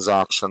of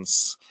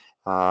transactions,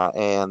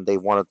 and they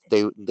wanted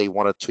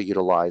to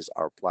utilize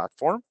our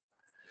platform.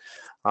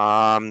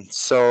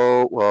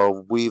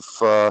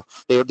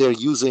 They're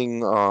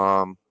using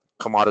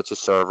commodity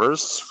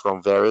servers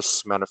from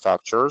various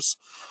manufacturers,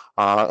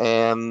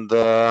 and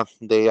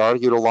they are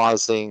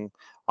utilizing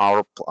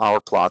our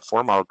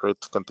platform, our grid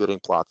computing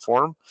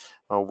platform,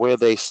 where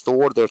they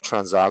store their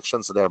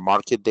transactions, their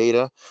market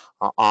data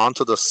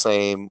onto the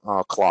same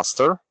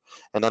cluster,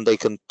 and then they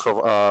can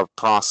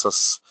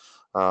process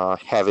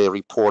heavy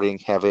reporting,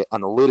 heavy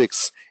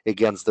analytics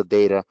against the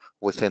data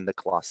within the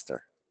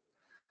cluster.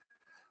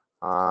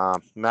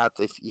 Matt,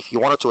 if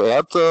you wanted to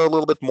add a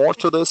little bit more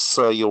to this,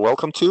 you're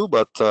welcome to.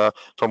 But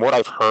from what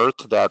I've heard,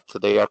 that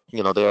they are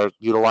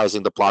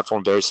utilizing the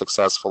platform very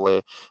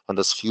successfully, and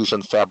this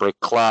Fusion Fabric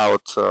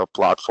Cloud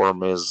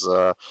platform is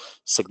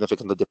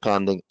significantly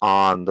depending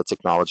on the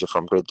technology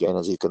from GridGain.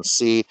 As you can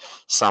see,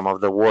 some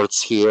of the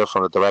words here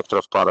from the Director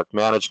of Product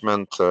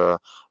Management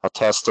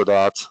attest to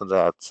that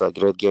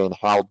GridGain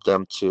helped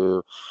them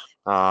to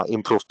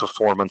improve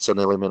performance and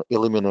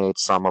eliminate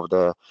some of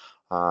the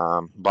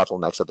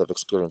bottlenecks that they've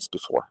experienced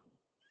before.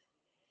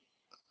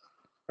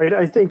 Right.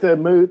 I think the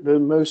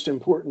most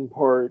important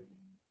part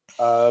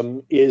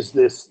is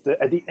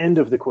at the end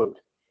of the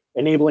quote,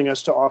 enabling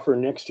us to offer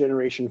next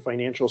generation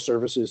financial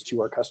services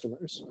to our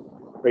customers.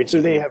 Right. So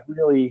they have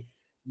really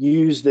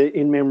used the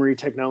in-memory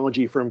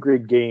technology from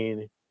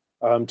GridGain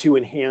to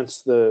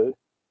enhance their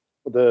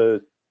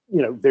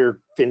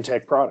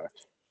fintech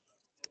product.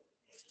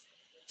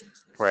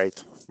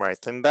 Right,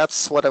 and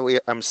that's what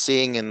I'm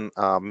seeing in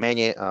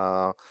many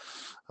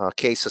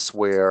cases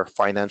where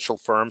financial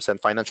firms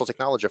and financial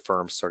technology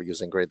firms are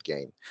using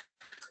GridGain.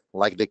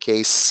 Like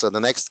the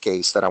next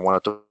case that I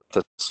wanted to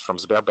from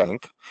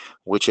Sberbank,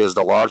 which is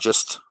the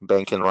largest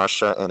bank in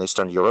Russia and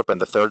Eastern Europe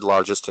and the third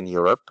largest in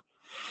Europe.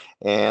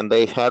 and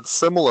they had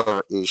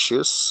similar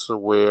issues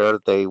where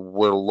they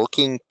were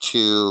looking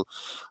to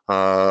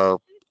uh,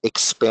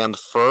 expand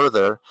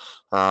further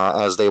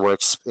as they were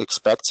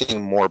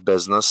expecting more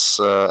business,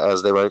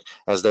 as they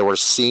were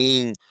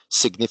seeing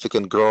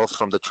significant growth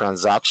from the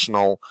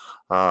transactional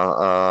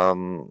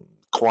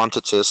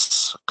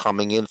quantities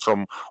coming in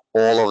from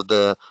all of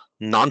the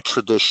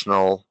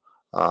non-traditional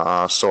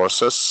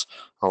sources,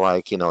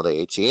 like the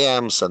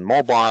ATMs and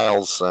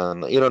mobiles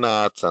and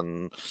internet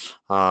and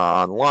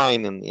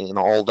online and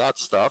all that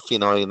stuff.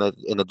 In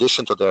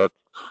addition to the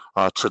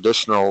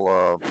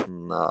traditional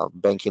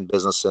banking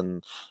business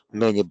in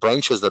many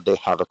branches that they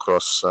have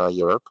across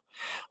Europe.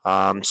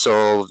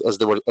 So as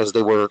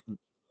they were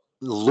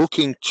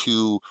looking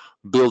to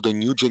build a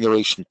new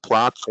generation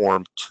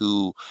platform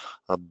to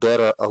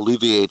better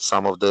alleviate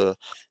some of the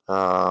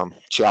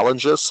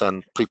challenges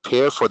and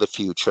prepare for the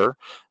future.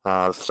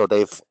 So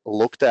they've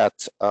looked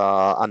at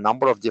a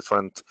number of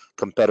different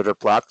competitor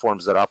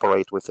platforms that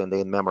operate within the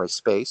in-memory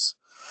space.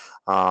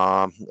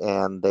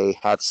 And they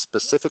had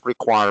specific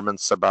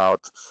requirements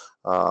about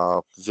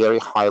very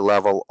high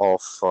level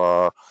of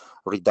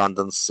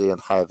redundancy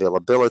and high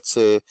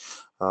availability,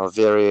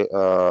 very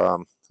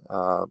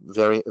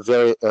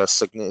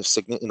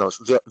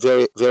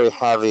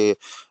heavy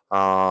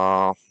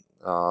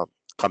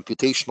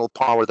computational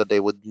power that they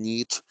would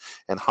need,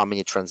 and how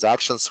many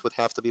transactions would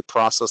have to be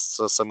processed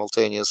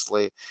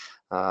simultaneously,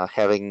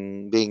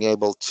 being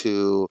able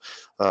to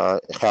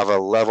have a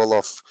level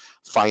of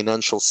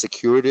financial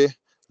security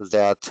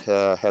that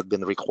had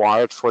been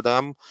required for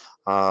them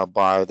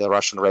by the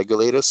Russian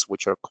regulators,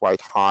 which are quite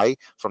high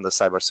from the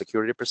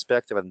cybersecurity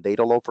perspective and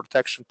data law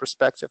protection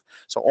perspective.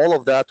 So all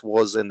of that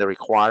was in the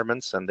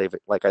requirements, and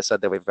like I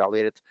said, they've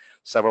evaluated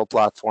several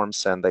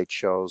platforms and they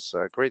chose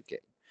GridGain.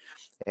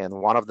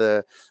 And one of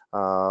the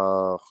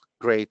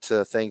great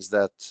things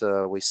that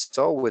we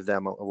saw with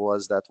them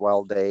was that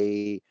while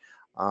they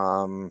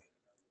when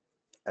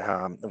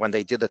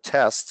they did a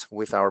test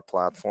with our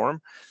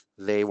platform,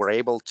 they were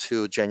able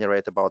to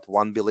generate about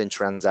 1 billion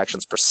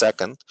transactions per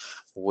second,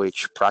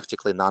 which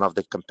practically none of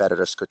the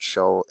competitors could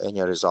show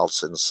any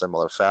results in a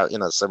similar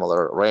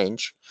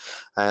range.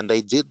 And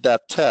they did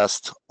that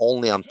test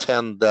only on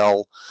 10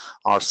 Dell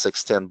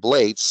R610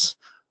 blades,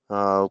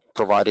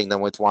 providing them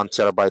with 1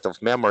 terabyte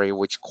of memory,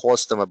 which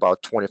cost them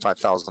about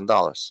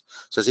 $25,000.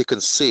 So as you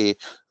can see,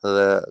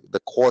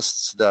 the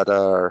costs that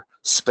are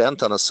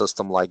spent on a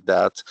system like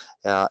that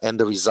and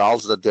the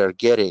results that they're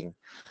getting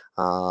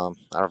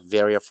are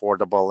very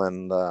affordable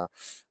and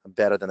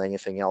better than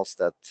anything else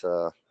that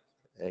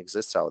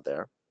exists out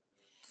there.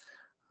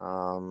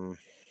 Let's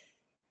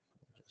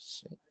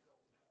see.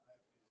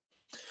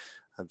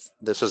 And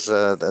this is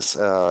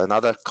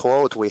another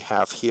quote we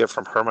have here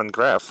from Herman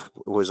Gref,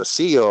 who is a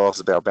CEO of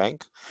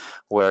Sberbank,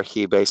 where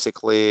he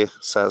basically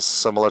says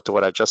similar to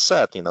what I just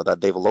said,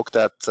 that they've looked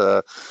at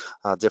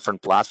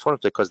different platforms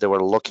because they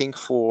were looking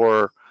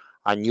for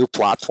a new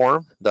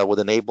platform that would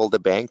enable the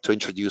bank to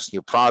introduce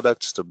new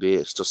products,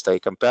 to stay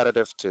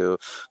competitive, to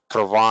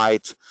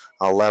provide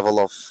a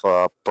level of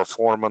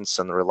performance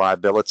and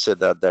reliability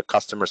that their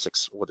customers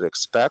would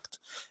expect.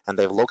 And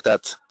they've looked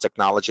at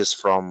technologies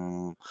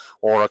from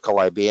Oracle,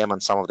 IBM,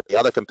 and some of the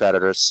other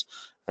competitors,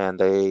 and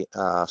they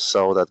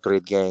saw that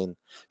GridGain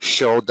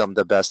showed them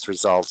the best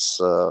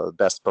results,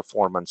 best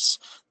performance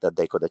that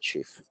they could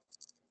achieve.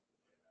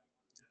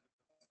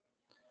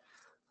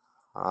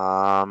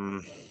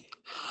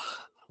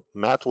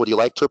 Matt, would you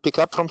like to pick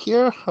up from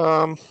here?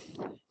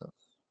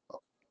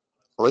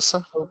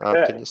 Alyssa,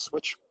 Okay. can you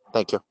switch?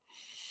 Thank you.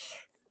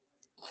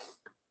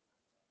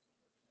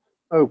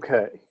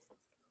 Okay.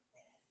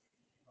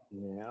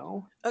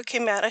 Now. Okay,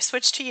 Matt, I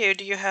switched to you.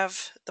 Do you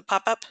have the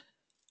pop-up?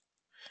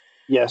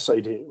 Yes,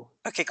 I do.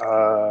 Okay, great.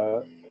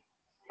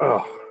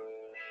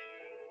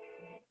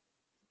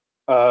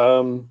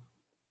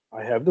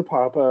 I have the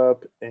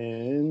pop-up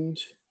and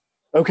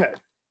okay.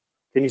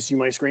 Can you see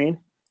my screen?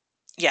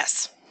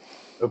 Yes.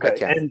 Okay.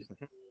 And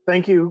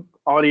thank you,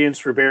 audience,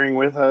 for bearing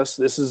with us.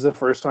 This is the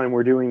first time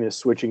we're doing this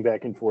switching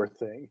back and forth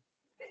thing.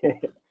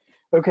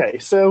 Okay,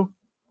 so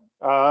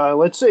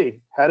let's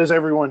see. How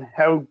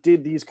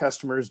did these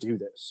customers do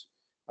this?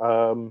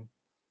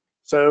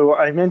 So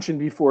I mentioned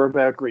before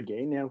about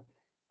GridGain. Now,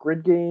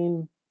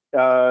 GridGain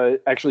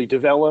actually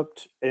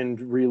developed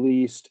and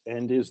released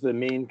and is the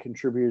main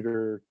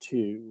contributor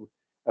to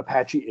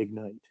Apache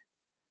Ignite.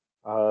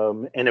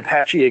 And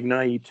Apache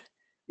Ignite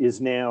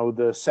is now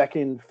the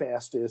second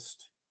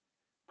fastest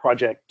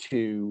project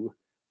to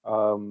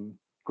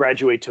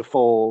graduate to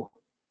full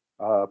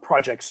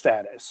project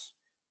status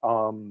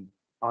on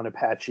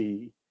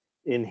Apache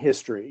in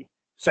history,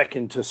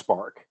 second to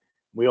Spark.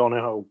 We all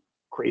know how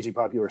crazy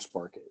popular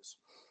Spark is.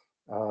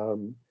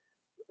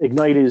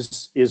 Ignite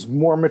is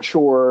more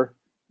mature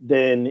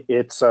than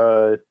its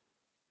 2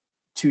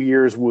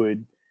 years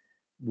would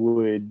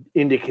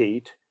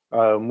indicate.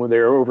 When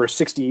there are over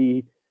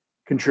 60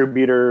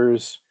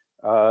 contributors,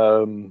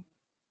 anyway,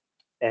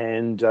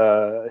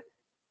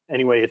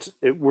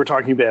 we're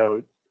talking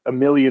about 1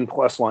 million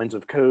plus lines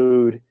of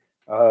code,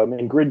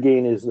 And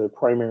GridGain is the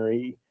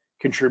primary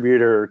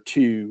contributor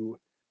to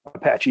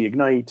Apache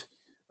Ignite.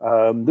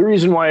 The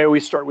reason why I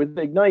always start with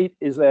Ignite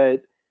is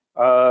that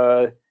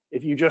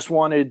if you just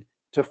wanted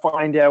to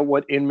find out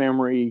what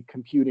in-memory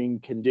computing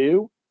can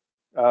do,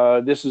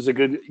 this is a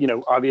good,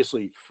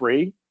 obviously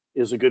free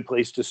is a good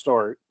place to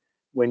start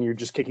when you're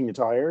just kicking the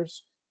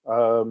tires.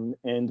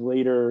 And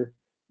later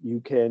you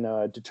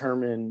can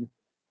determine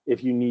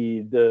if you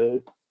need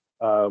the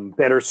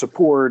better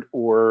support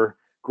or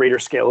greater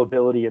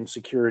scalability and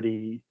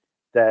security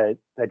that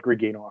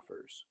GridGain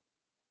offers.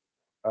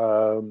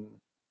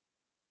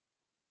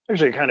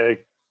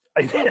 Actually,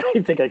 I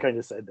think I kind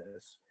of said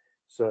this,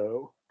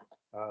 so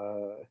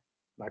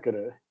not going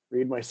to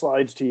read my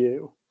slides to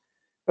you.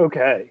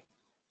 Okay,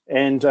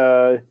 and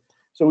so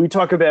we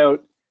talk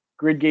about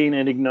GridGain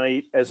and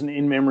Ignite as an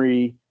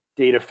in-memory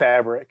data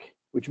fabric,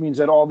 which means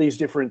that all these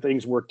different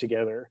things work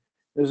together.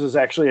 This is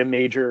actually a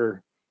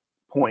major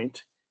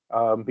point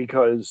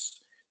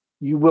because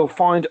you will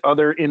find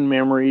other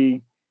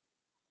in-memory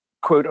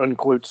quote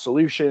unquote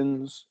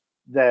solutions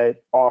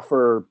that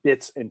offer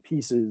bits and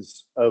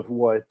pieces of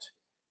what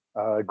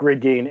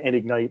GridGain and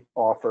Ignite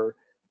offer,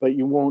 but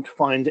you won't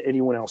find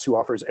anyone else who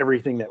offers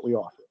everything that we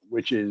offer,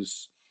 which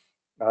is,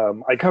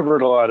 I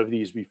covered a lot of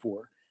these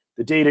before.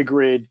 The data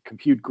grid,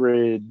 compute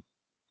grid,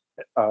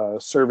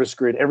 service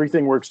grid,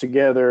 everything works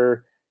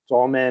together. It's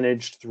all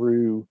managed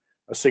through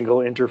a single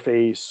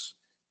interface.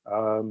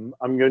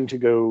 I'm going to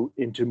go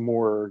into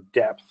more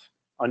depth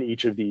on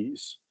each of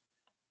these.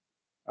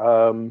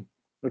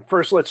 But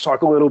first, let's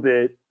talk a little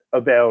bit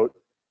about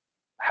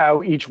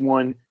how each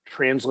one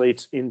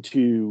translates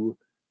into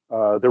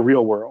the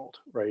real world,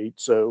 right?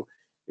 So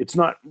it's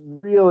not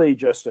really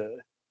just a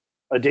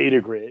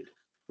data grid,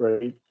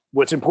 right?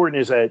 What's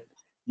important is that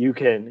you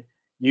can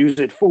use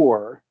it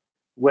for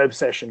web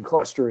session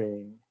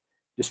clustering,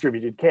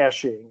 distributed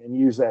caching, and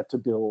use that to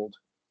build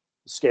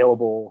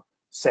scalable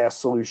SaaS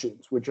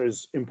solutions, which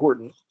is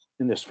important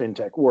in this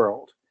fintech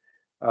world.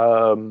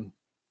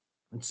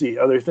 Let's see,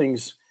 other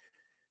things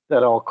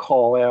that I'll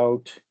call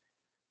out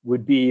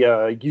would be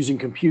using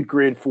compute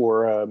grid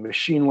for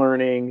machine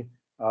learning,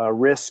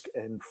 risk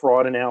and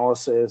fraud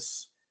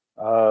analysis.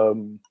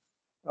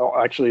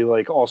 Actually,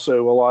 like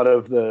also a lot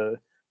of the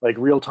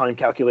real-time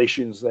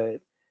calculations that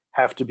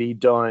have to be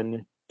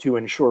done to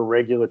ensure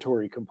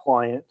regulatory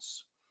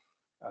compliance.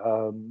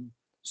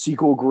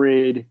 SQL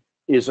Grid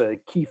is a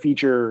key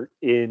feature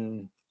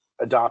in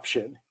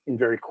adoption, in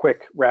very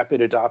quick,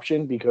 rapid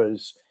adoption,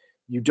 because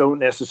you don't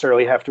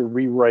necessarily have to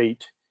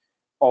rewrite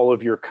all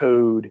of your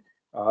code.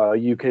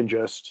 You can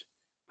just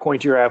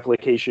point your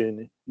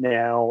application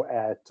now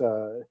at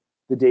the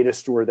data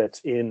store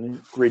that's in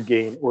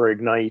GridGain or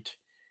Ignite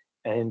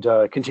and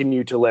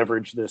continue to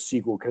leverage the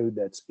SQL code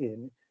that's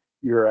in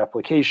your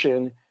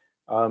application.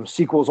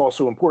 SQL is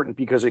also important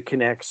because it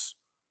connects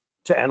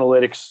to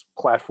analytics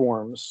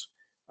platforms.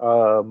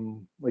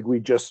 Like we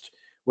just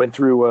went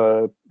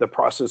through the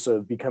process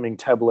of becoming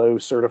Tableau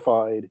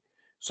certified.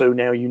 So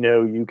now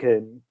you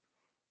can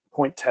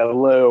point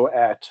Tableau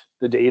at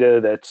the data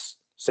that's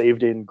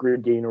saved in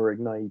GridGain or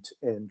Ignite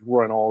and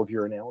run all of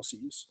your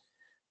analyses.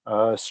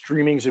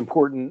 Streaming is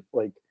important,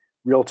 like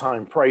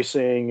real-time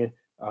pricing,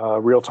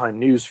 real-time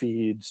news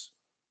feeds,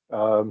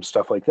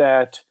 stuff like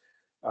that.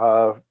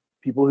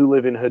 People who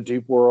live in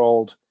Hadoop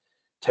world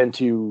tend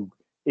to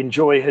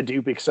enjoy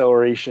Hadoop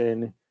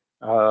acceleration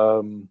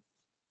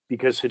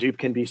because Hadoop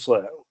can be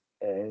slow.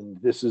 And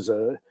this is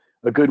a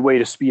good way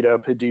to speed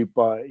up Hadoop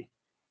by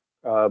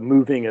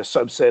moving a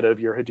subset of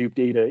your Hadoop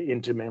data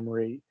into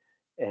memory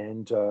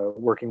and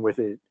working with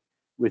it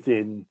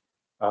within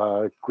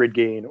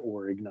GridGain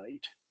or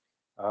Ignite.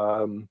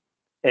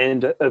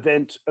 And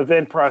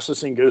event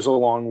processing goes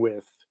along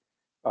with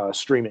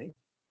streaming.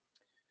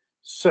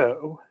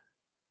 So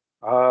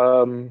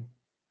the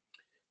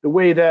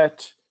way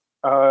that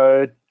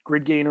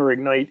GridGain or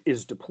Ignite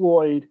is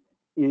deployed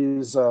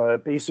is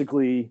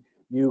basically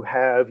you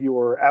have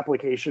your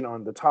application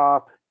on the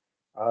top.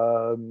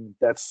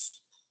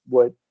 That's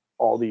what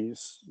all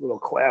these little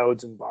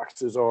clouds and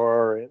boxes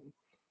are, and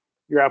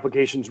your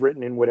application's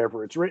written in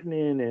whatever it's written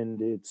in,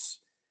 and it's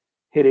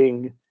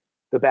hitting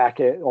the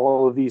backend,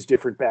 all of these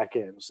different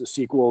backends, the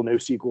SQL,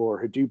 NoSQL,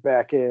 or Hadoop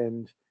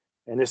backend,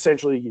 and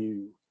essentially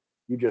you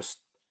just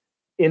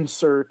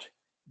insert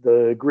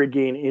the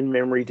GridGain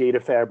in-memory data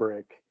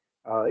fabric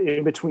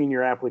in between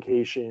your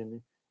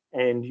application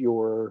and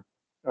your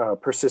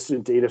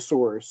persistent data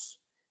source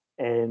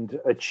and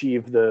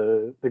achieve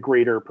the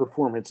greater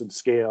performance and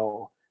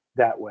scale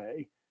that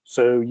way.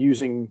 So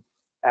using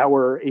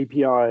our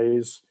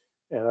APIs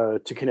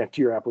to connect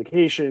to your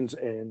applications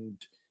and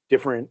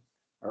different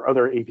or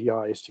other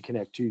APIs to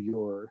connect to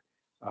your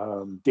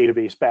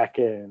database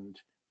backend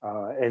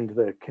and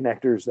the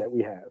connectors that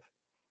we have.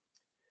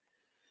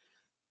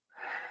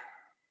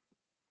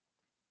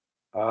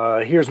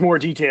 Here's more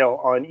detail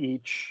on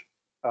each.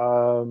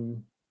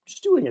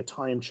 Just doing a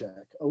time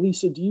check.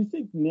 Elisa, do you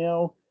think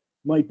now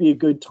might be a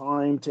good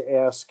time to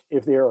ask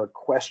if there are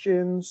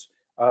questions?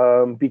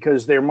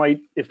 Because there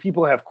might, if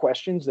people have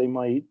questions, they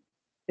might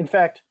In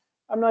fact,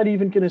 I'm not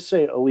even going to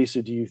say,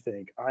 Elisa, do you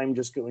think? I'm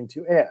just going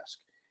to ask.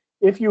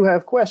 If you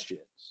have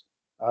questions,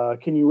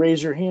 can you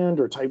raise your hand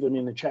or type them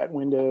in the chat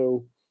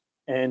window?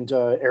 And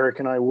Eric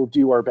and I will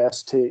do our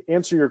best to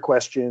answer your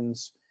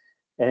questions.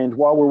 And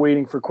while we're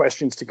waiting for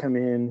questions to come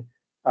in,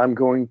 I'm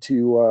going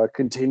to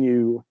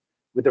continue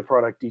with the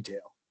product detail.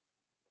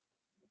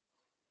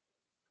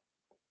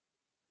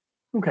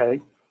 Okay,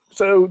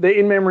 so the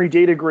in-memory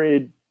data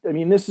grid, I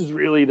mean, this is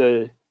really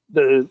the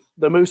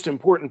most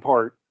important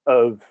part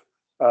of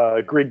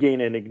grid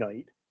gain and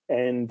ignite.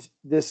 And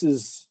this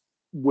is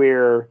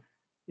where,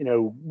 you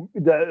know,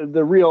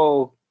 the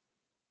real,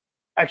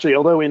 actually,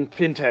 although in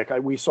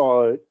FinTech, we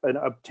saw an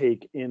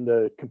uptake in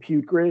the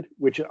compute grid,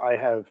 which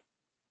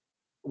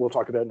we'll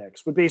talk about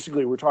next. But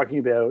basically, we're talking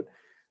about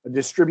a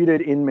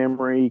distributed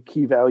in-memory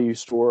key value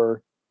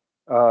store.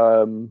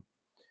 And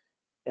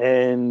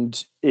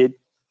it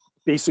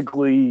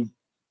basically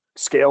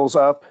scales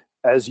up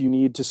as you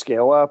need to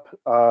scale up.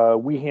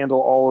 We handle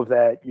all of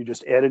that. You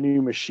just add a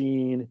new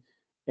machine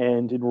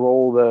and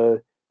enroll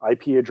the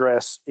IP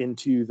address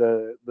into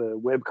the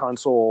web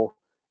console,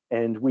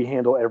 and we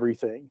handle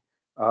everything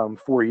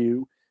for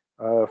you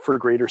for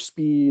greater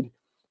speed.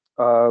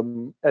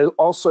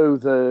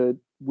 Also,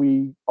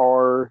 we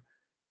are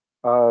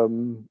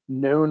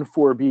known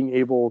for being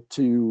able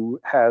to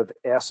have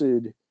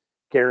ACID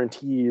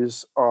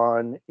guarantees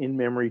on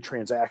in-memory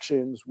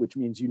transactions, which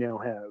means you now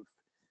have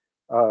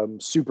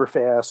super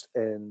fast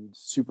and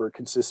super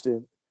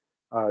consistent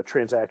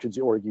transactions,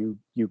 or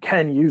you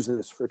can use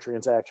this for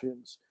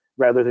transactions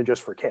rather than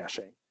just for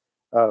caching,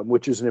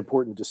 which is an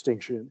important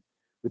distinction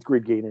with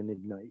grid gain and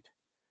ignite.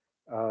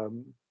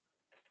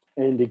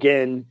 And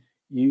again,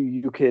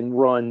 you can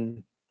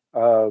run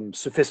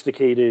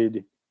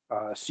sophisticated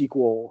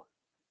SQL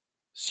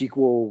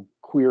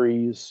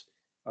queries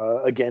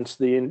against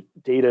the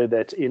data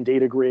that's in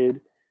data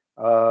grid.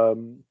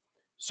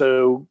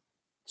 So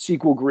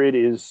SQL grid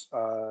is,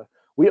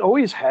 we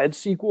always had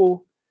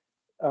SQL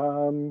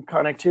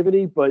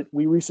connectivity, but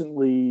we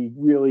recently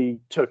really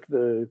took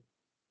the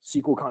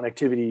SQL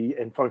connectivity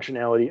and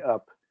functionality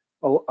up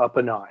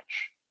a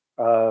notch.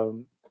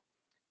 And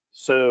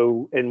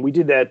we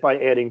did that by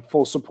adding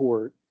full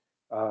support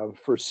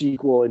for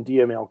SQL and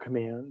DML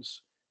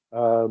commands,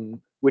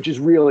 which is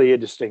really a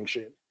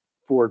distinction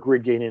for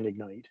grid gain and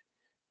ignite.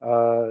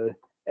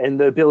 And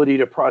the ability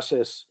to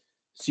process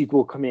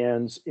SQL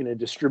commands in a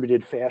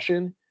distributed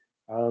fashion.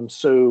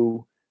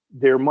 So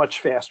they're much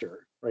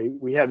faster, right?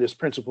 We have this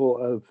principle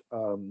of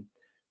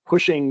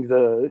pushing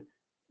the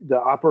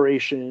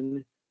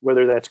operation,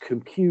 whether that's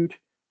compute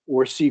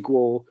or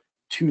SQL,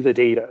 to the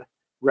data,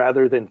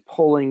 rather than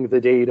pulling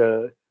the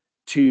data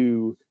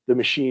to the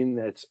machine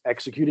that's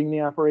executing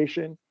the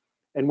operation.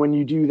 And when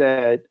you do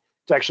that,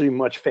 it's actually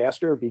much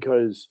faster,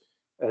 because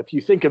if you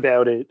think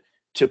about it,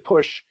 to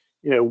push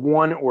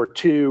 1 or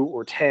 2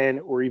 or 10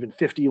 or even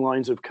 50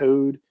 lines of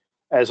code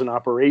as an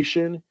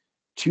operation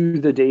to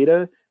the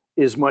data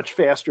is much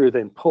faster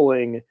than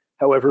pulling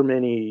however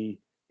many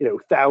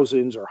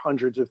thousands or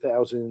hundreds of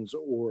thousands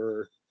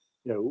or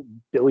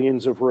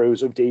billions of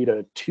rows of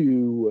data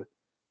to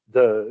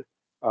the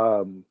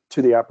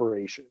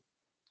operation.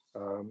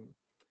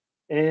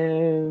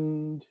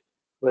 And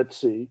let's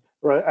see.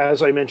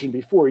 As I mentioned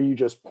before, you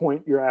just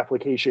point your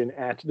application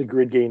at the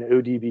grid gain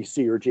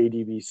ODBC or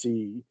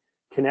JDBC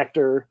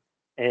connector,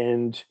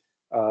 and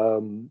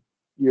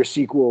your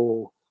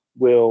SQL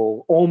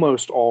will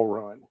almost all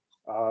run.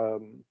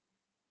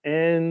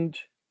 And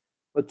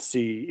let's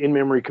see,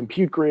 in-memory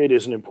compute grid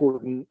is an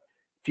important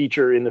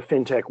feature in the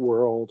FinTech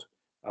world.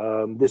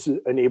 This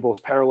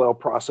enables parallel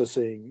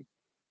processing,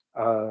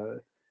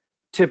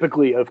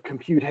 typically of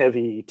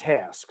compute-heavy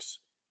tasks.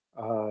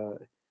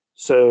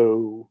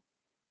 So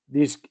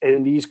these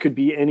could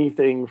be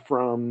anything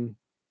from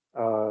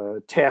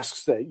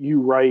tasks that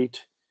you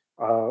write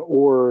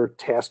or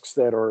tasks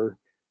that are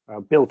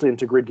built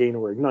into grid gain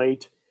or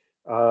ignite.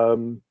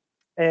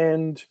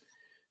 And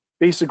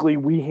basically,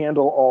 we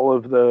handle all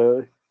of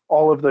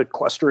the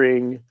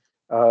clustering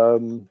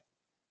and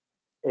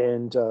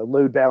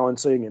load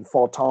balancing and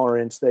fault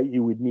tolerance that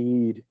you would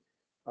need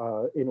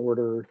in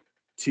order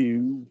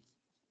to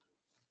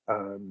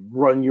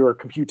run your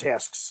compute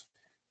tasks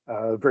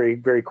very,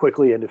 very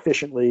quickly and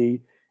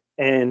efficiently.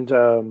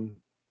 And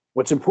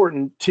what's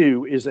important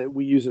too is that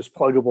we use this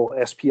pluggable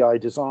SPI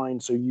design,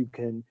 so you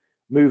can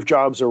move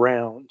jobs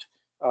around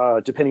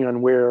depending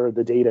on where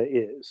the data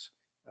is.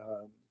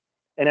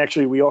 And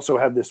actually, we also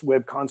have this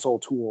web console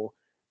tool,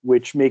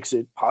 which makes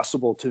it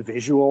possible to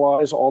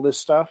visualize all this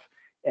stuff.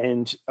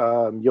 And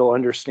you'll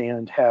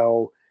understand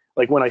how,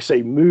 like when I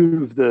say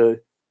move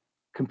the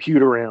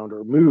compute around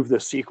or move the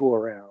SQL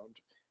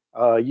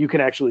around, you can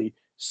actually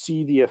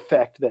see the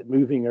effect that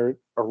moving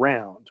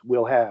around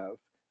will have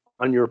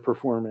on your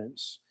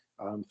performance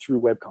through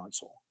web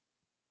console.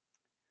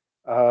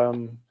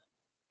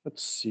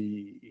 Let's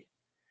see.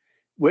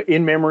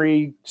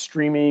 In-memory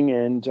streaming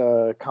and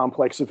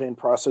complex event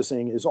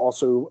processing is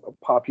also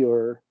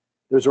popular.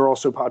 Those are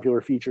also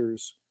popular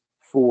features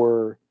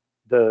for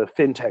the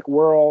FinTech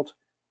world.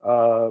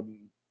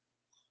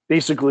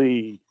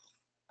 Basically,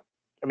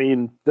 I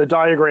mean, the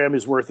diagram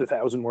is worth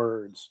 1,000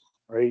 words,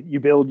 right? You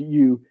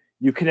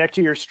connect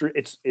to your stream.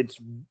 It's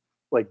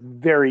like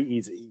very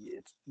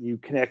easy. You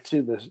connect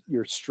to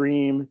your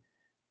stream,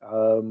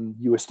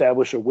 you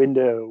establish a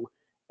window,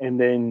 and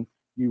then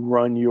you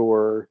run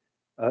your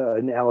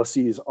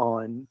analyses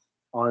on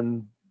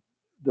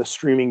the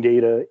streaming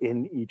data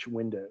in each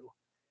window.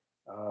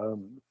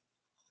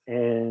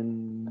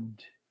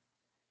 And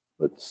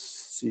let's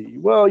see.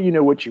 Well, you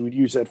know what you would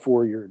use that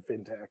for. You're in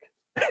fintech.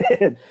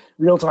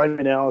 Real-time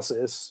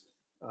analysis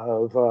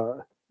of,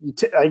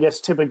 I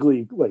guess,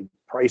 typically like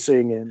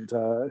pricing and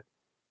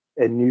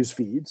news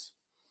feeds.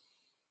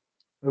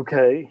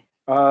 Okay.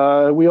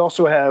 We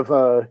also have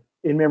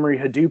in-memory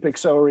Hadoop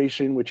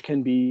acceleration, which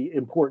can be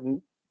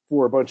important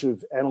for a bunch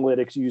of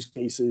analytics use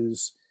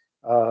cases.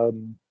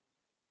 And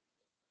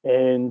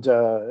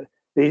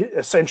they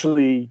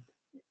essentially,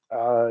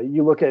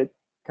 you look at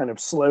kind of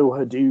slow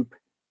Hadoop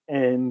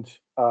and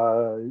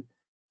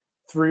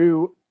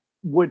through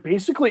what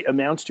basically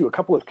amounts to a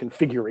couple of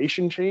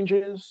configuration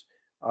changes,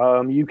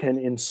 you can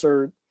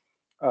insert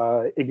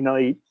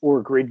Ignite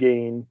or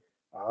GridGain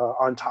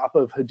on top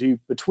of Hadoop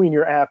between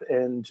your app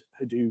and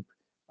Hadoop.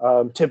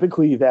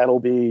 Typically, that'll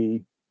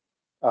be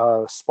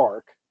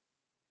Spark.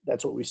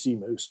 That's what we see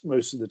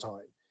most of the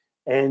time,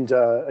 and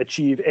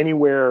achieve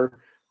anywhere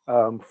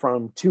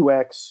from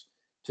 2x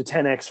to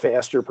 10x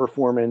faster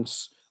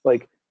performance.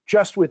 Like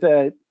just with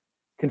that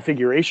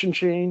configuration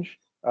change,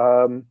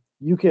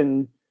 you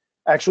can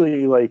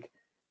actually like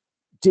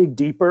dig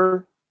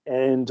deeper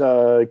and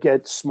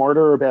get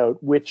smarter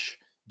about which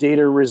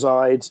data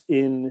resides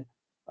in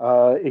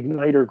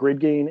Ignite or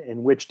GridGain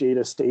and which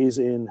data stays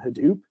in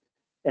Hadoop.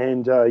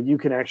 And you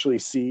can actually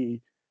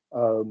see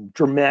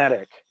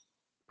dramatic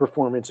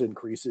performance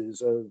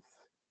increases of,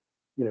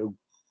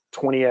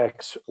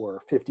 20x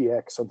or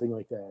 50x, something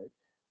like that.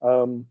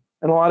 And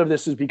a lot of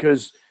this is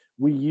because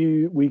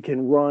we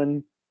can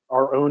run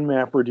our own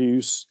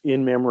MapReduce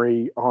in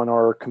memory on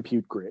our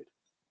compute grid.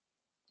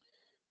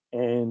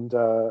 And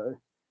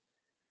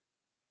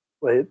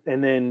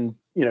then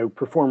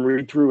perform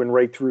read through and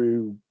write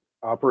through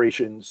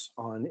operations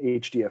on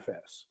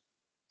HDFS.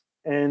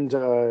 And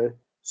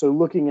so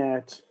looking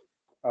at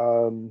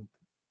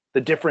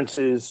the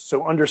differences,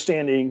 so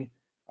understanding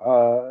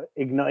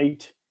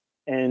Ignite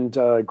and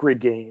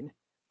GridGain,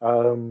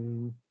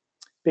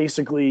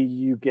 basically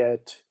you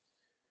get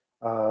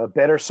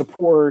better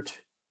support,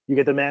 you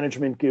get the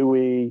management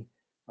GUI,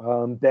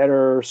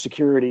 better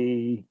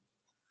security,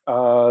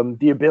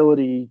 the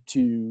ability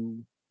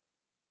to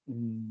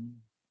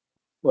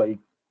like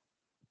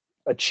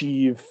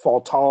achieve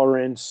fault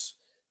tolerance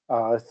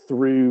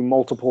through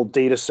multiple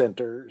data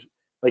centers,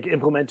 like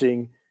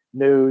implementing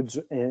nodes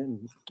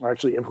and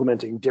actually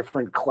implementing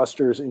different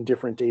clusters in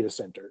different data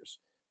centers.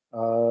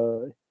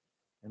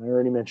 And I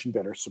already mentioned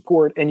better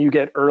support, and you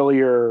get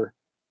earlier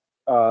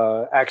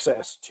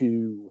access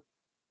to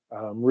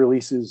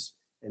releases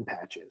and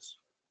patches.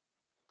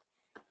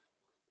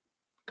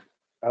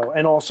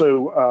 And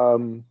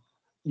also,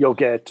 you'll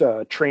get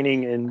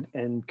training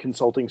and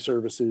consulting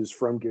services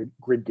from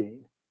GridGain,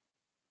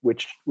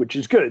 which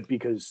is good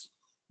because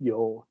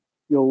you'll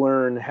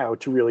learn how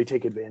to really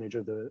take advantage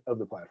of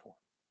the platform.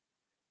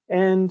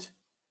 And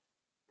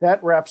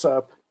that wraps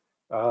up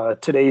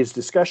today's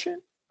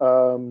discussion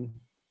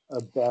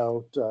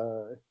about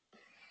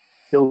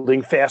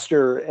building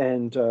faster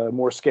and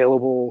more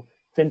scalable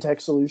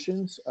fintech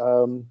solutions.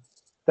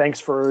 Thanks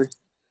for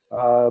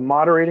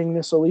moderating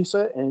this,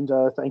 Elisa, and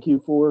thank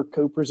you for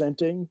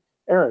co-presenting,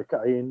 Eric.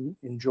 I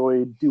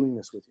enjoyed doing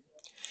this with you.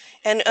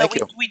 And Thank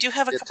you. we do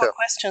have a You couple too.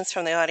 questions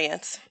from the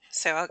audience.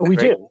 So I'll We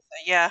Great. do,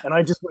 yeah, and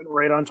I just went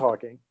right on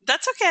talking.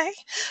 that's okay.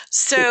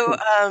 So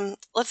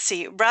let's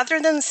see. Rather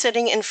than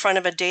sitting in front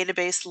of a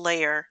database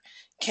layer,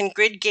 can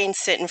GridGain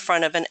sit in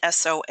front of an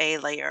SOA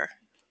layer?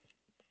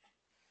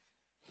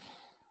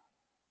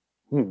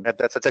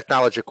 That's a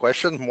technology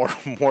question,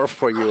 more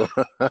for you.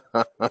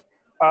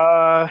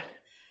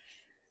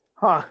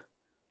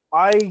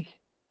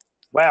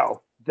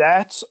 Wow,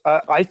 that's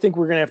I think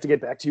we're gonna have to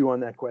get back to you on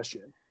that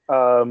question.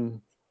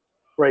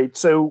 Right,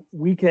 so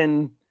we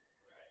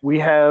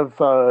have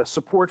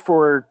support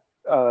for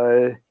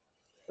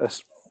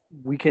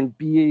we can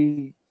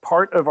be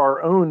part of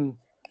our own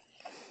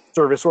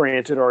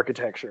service-oriented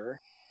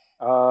architecture,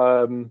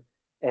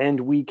 and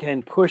we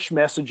can push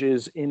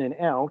messages in and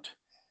out.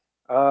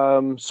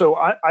 So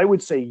I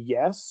would say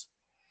yes,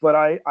 but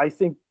I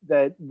think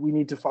that we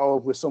need to follow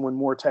up with someone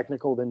more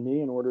technical than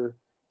me in order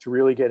to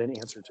really get an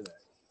answer to that.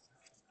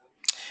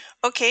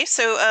 Okay,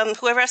 so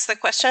whoever asked the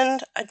question,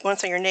 I won't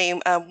say your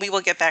name, we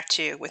will get back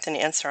to you with an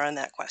answer on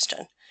that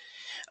question.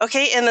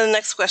 Okay, and then the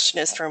next question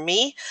is for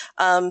me.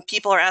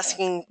 People are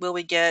asking, will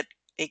we get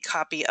a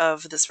copy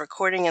of this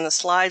recording and the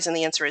slides? And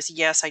the answer is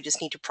yes, I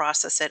just need to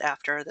process it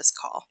after this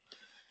call.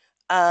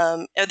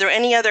 Are there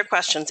any other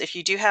questions? If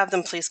you do have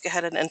them, please go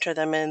ahead and enter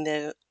them in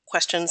the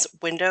questions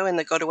window in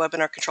the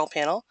GoToWebinar control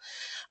panel.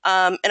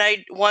 And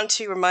I want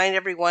to remind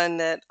everyone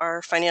that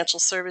our financial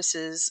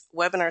services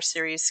webinar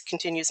series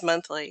continues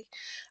monthly.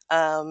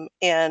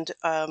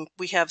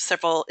 We have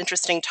several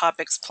interesting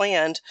topics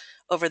planned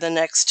over the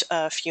next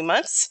few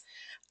months.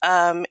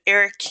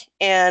 Eric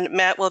and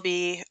Matt will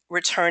be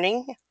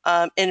returning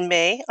in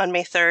May, on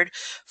May 3rd,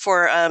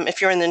 for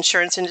if you're in the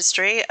insurance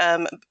industry,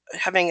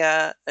 having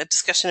a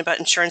discussion about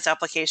insurance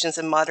applications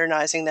and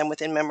modernizing them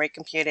within memory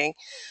computing.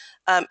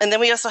 And then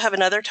we also have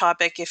another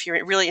topic, if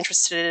you're really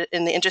interested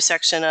in the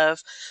intersection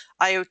of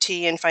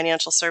IoT and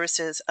financial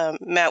services.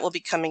 Matt will be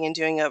coming and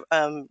doing a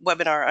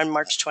webinar on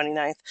March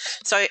 29th.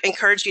 So I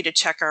encourage you to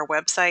check our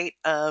website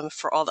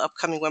for all the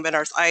upcoming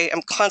webinars. I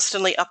am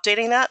constantly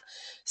updating that.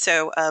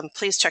 So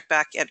please check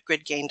back at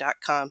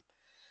gridgain.com.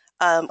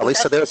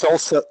 Lisa,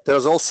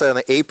 there's also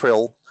an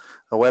April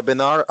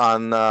webinar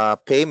on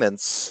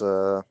payments,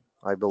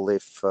 I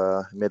believe,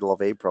 middle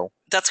of April.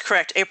 That's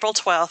correct. April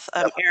 12th,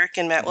 Eric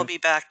and Matt will be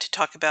back to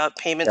talk about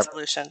payment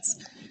solutions.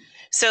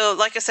 So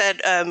like I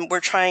said, we're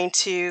trying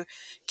to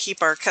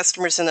keep our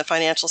customers in the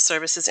financial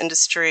services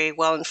industry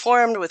well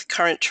informed with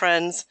current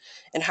trends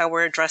and how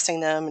we're addressing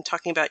them and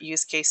talking about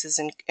use cases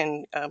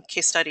and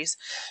case studies.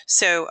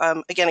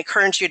 So again, I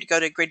encourage you to go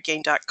to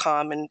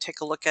gridgain.com and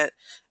take a look at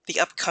the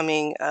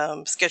upcoming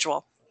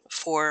schedule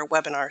for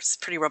webinars.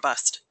 Pretty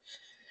robust.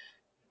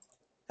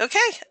 Okay,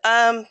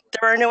 there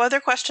are no other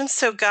questions.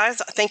 So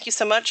guys, thank you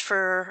so much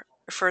for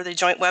the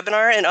joint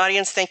webinar, and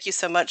audience, thank you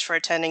so much for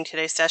attending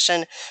today's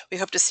session. We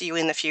hope to see you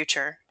in the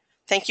future.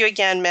 Thank you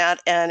again, Matt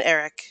and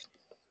Eric.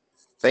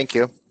 Thank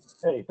you.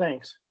 Hey,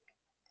 thanks.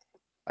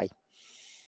 Bye.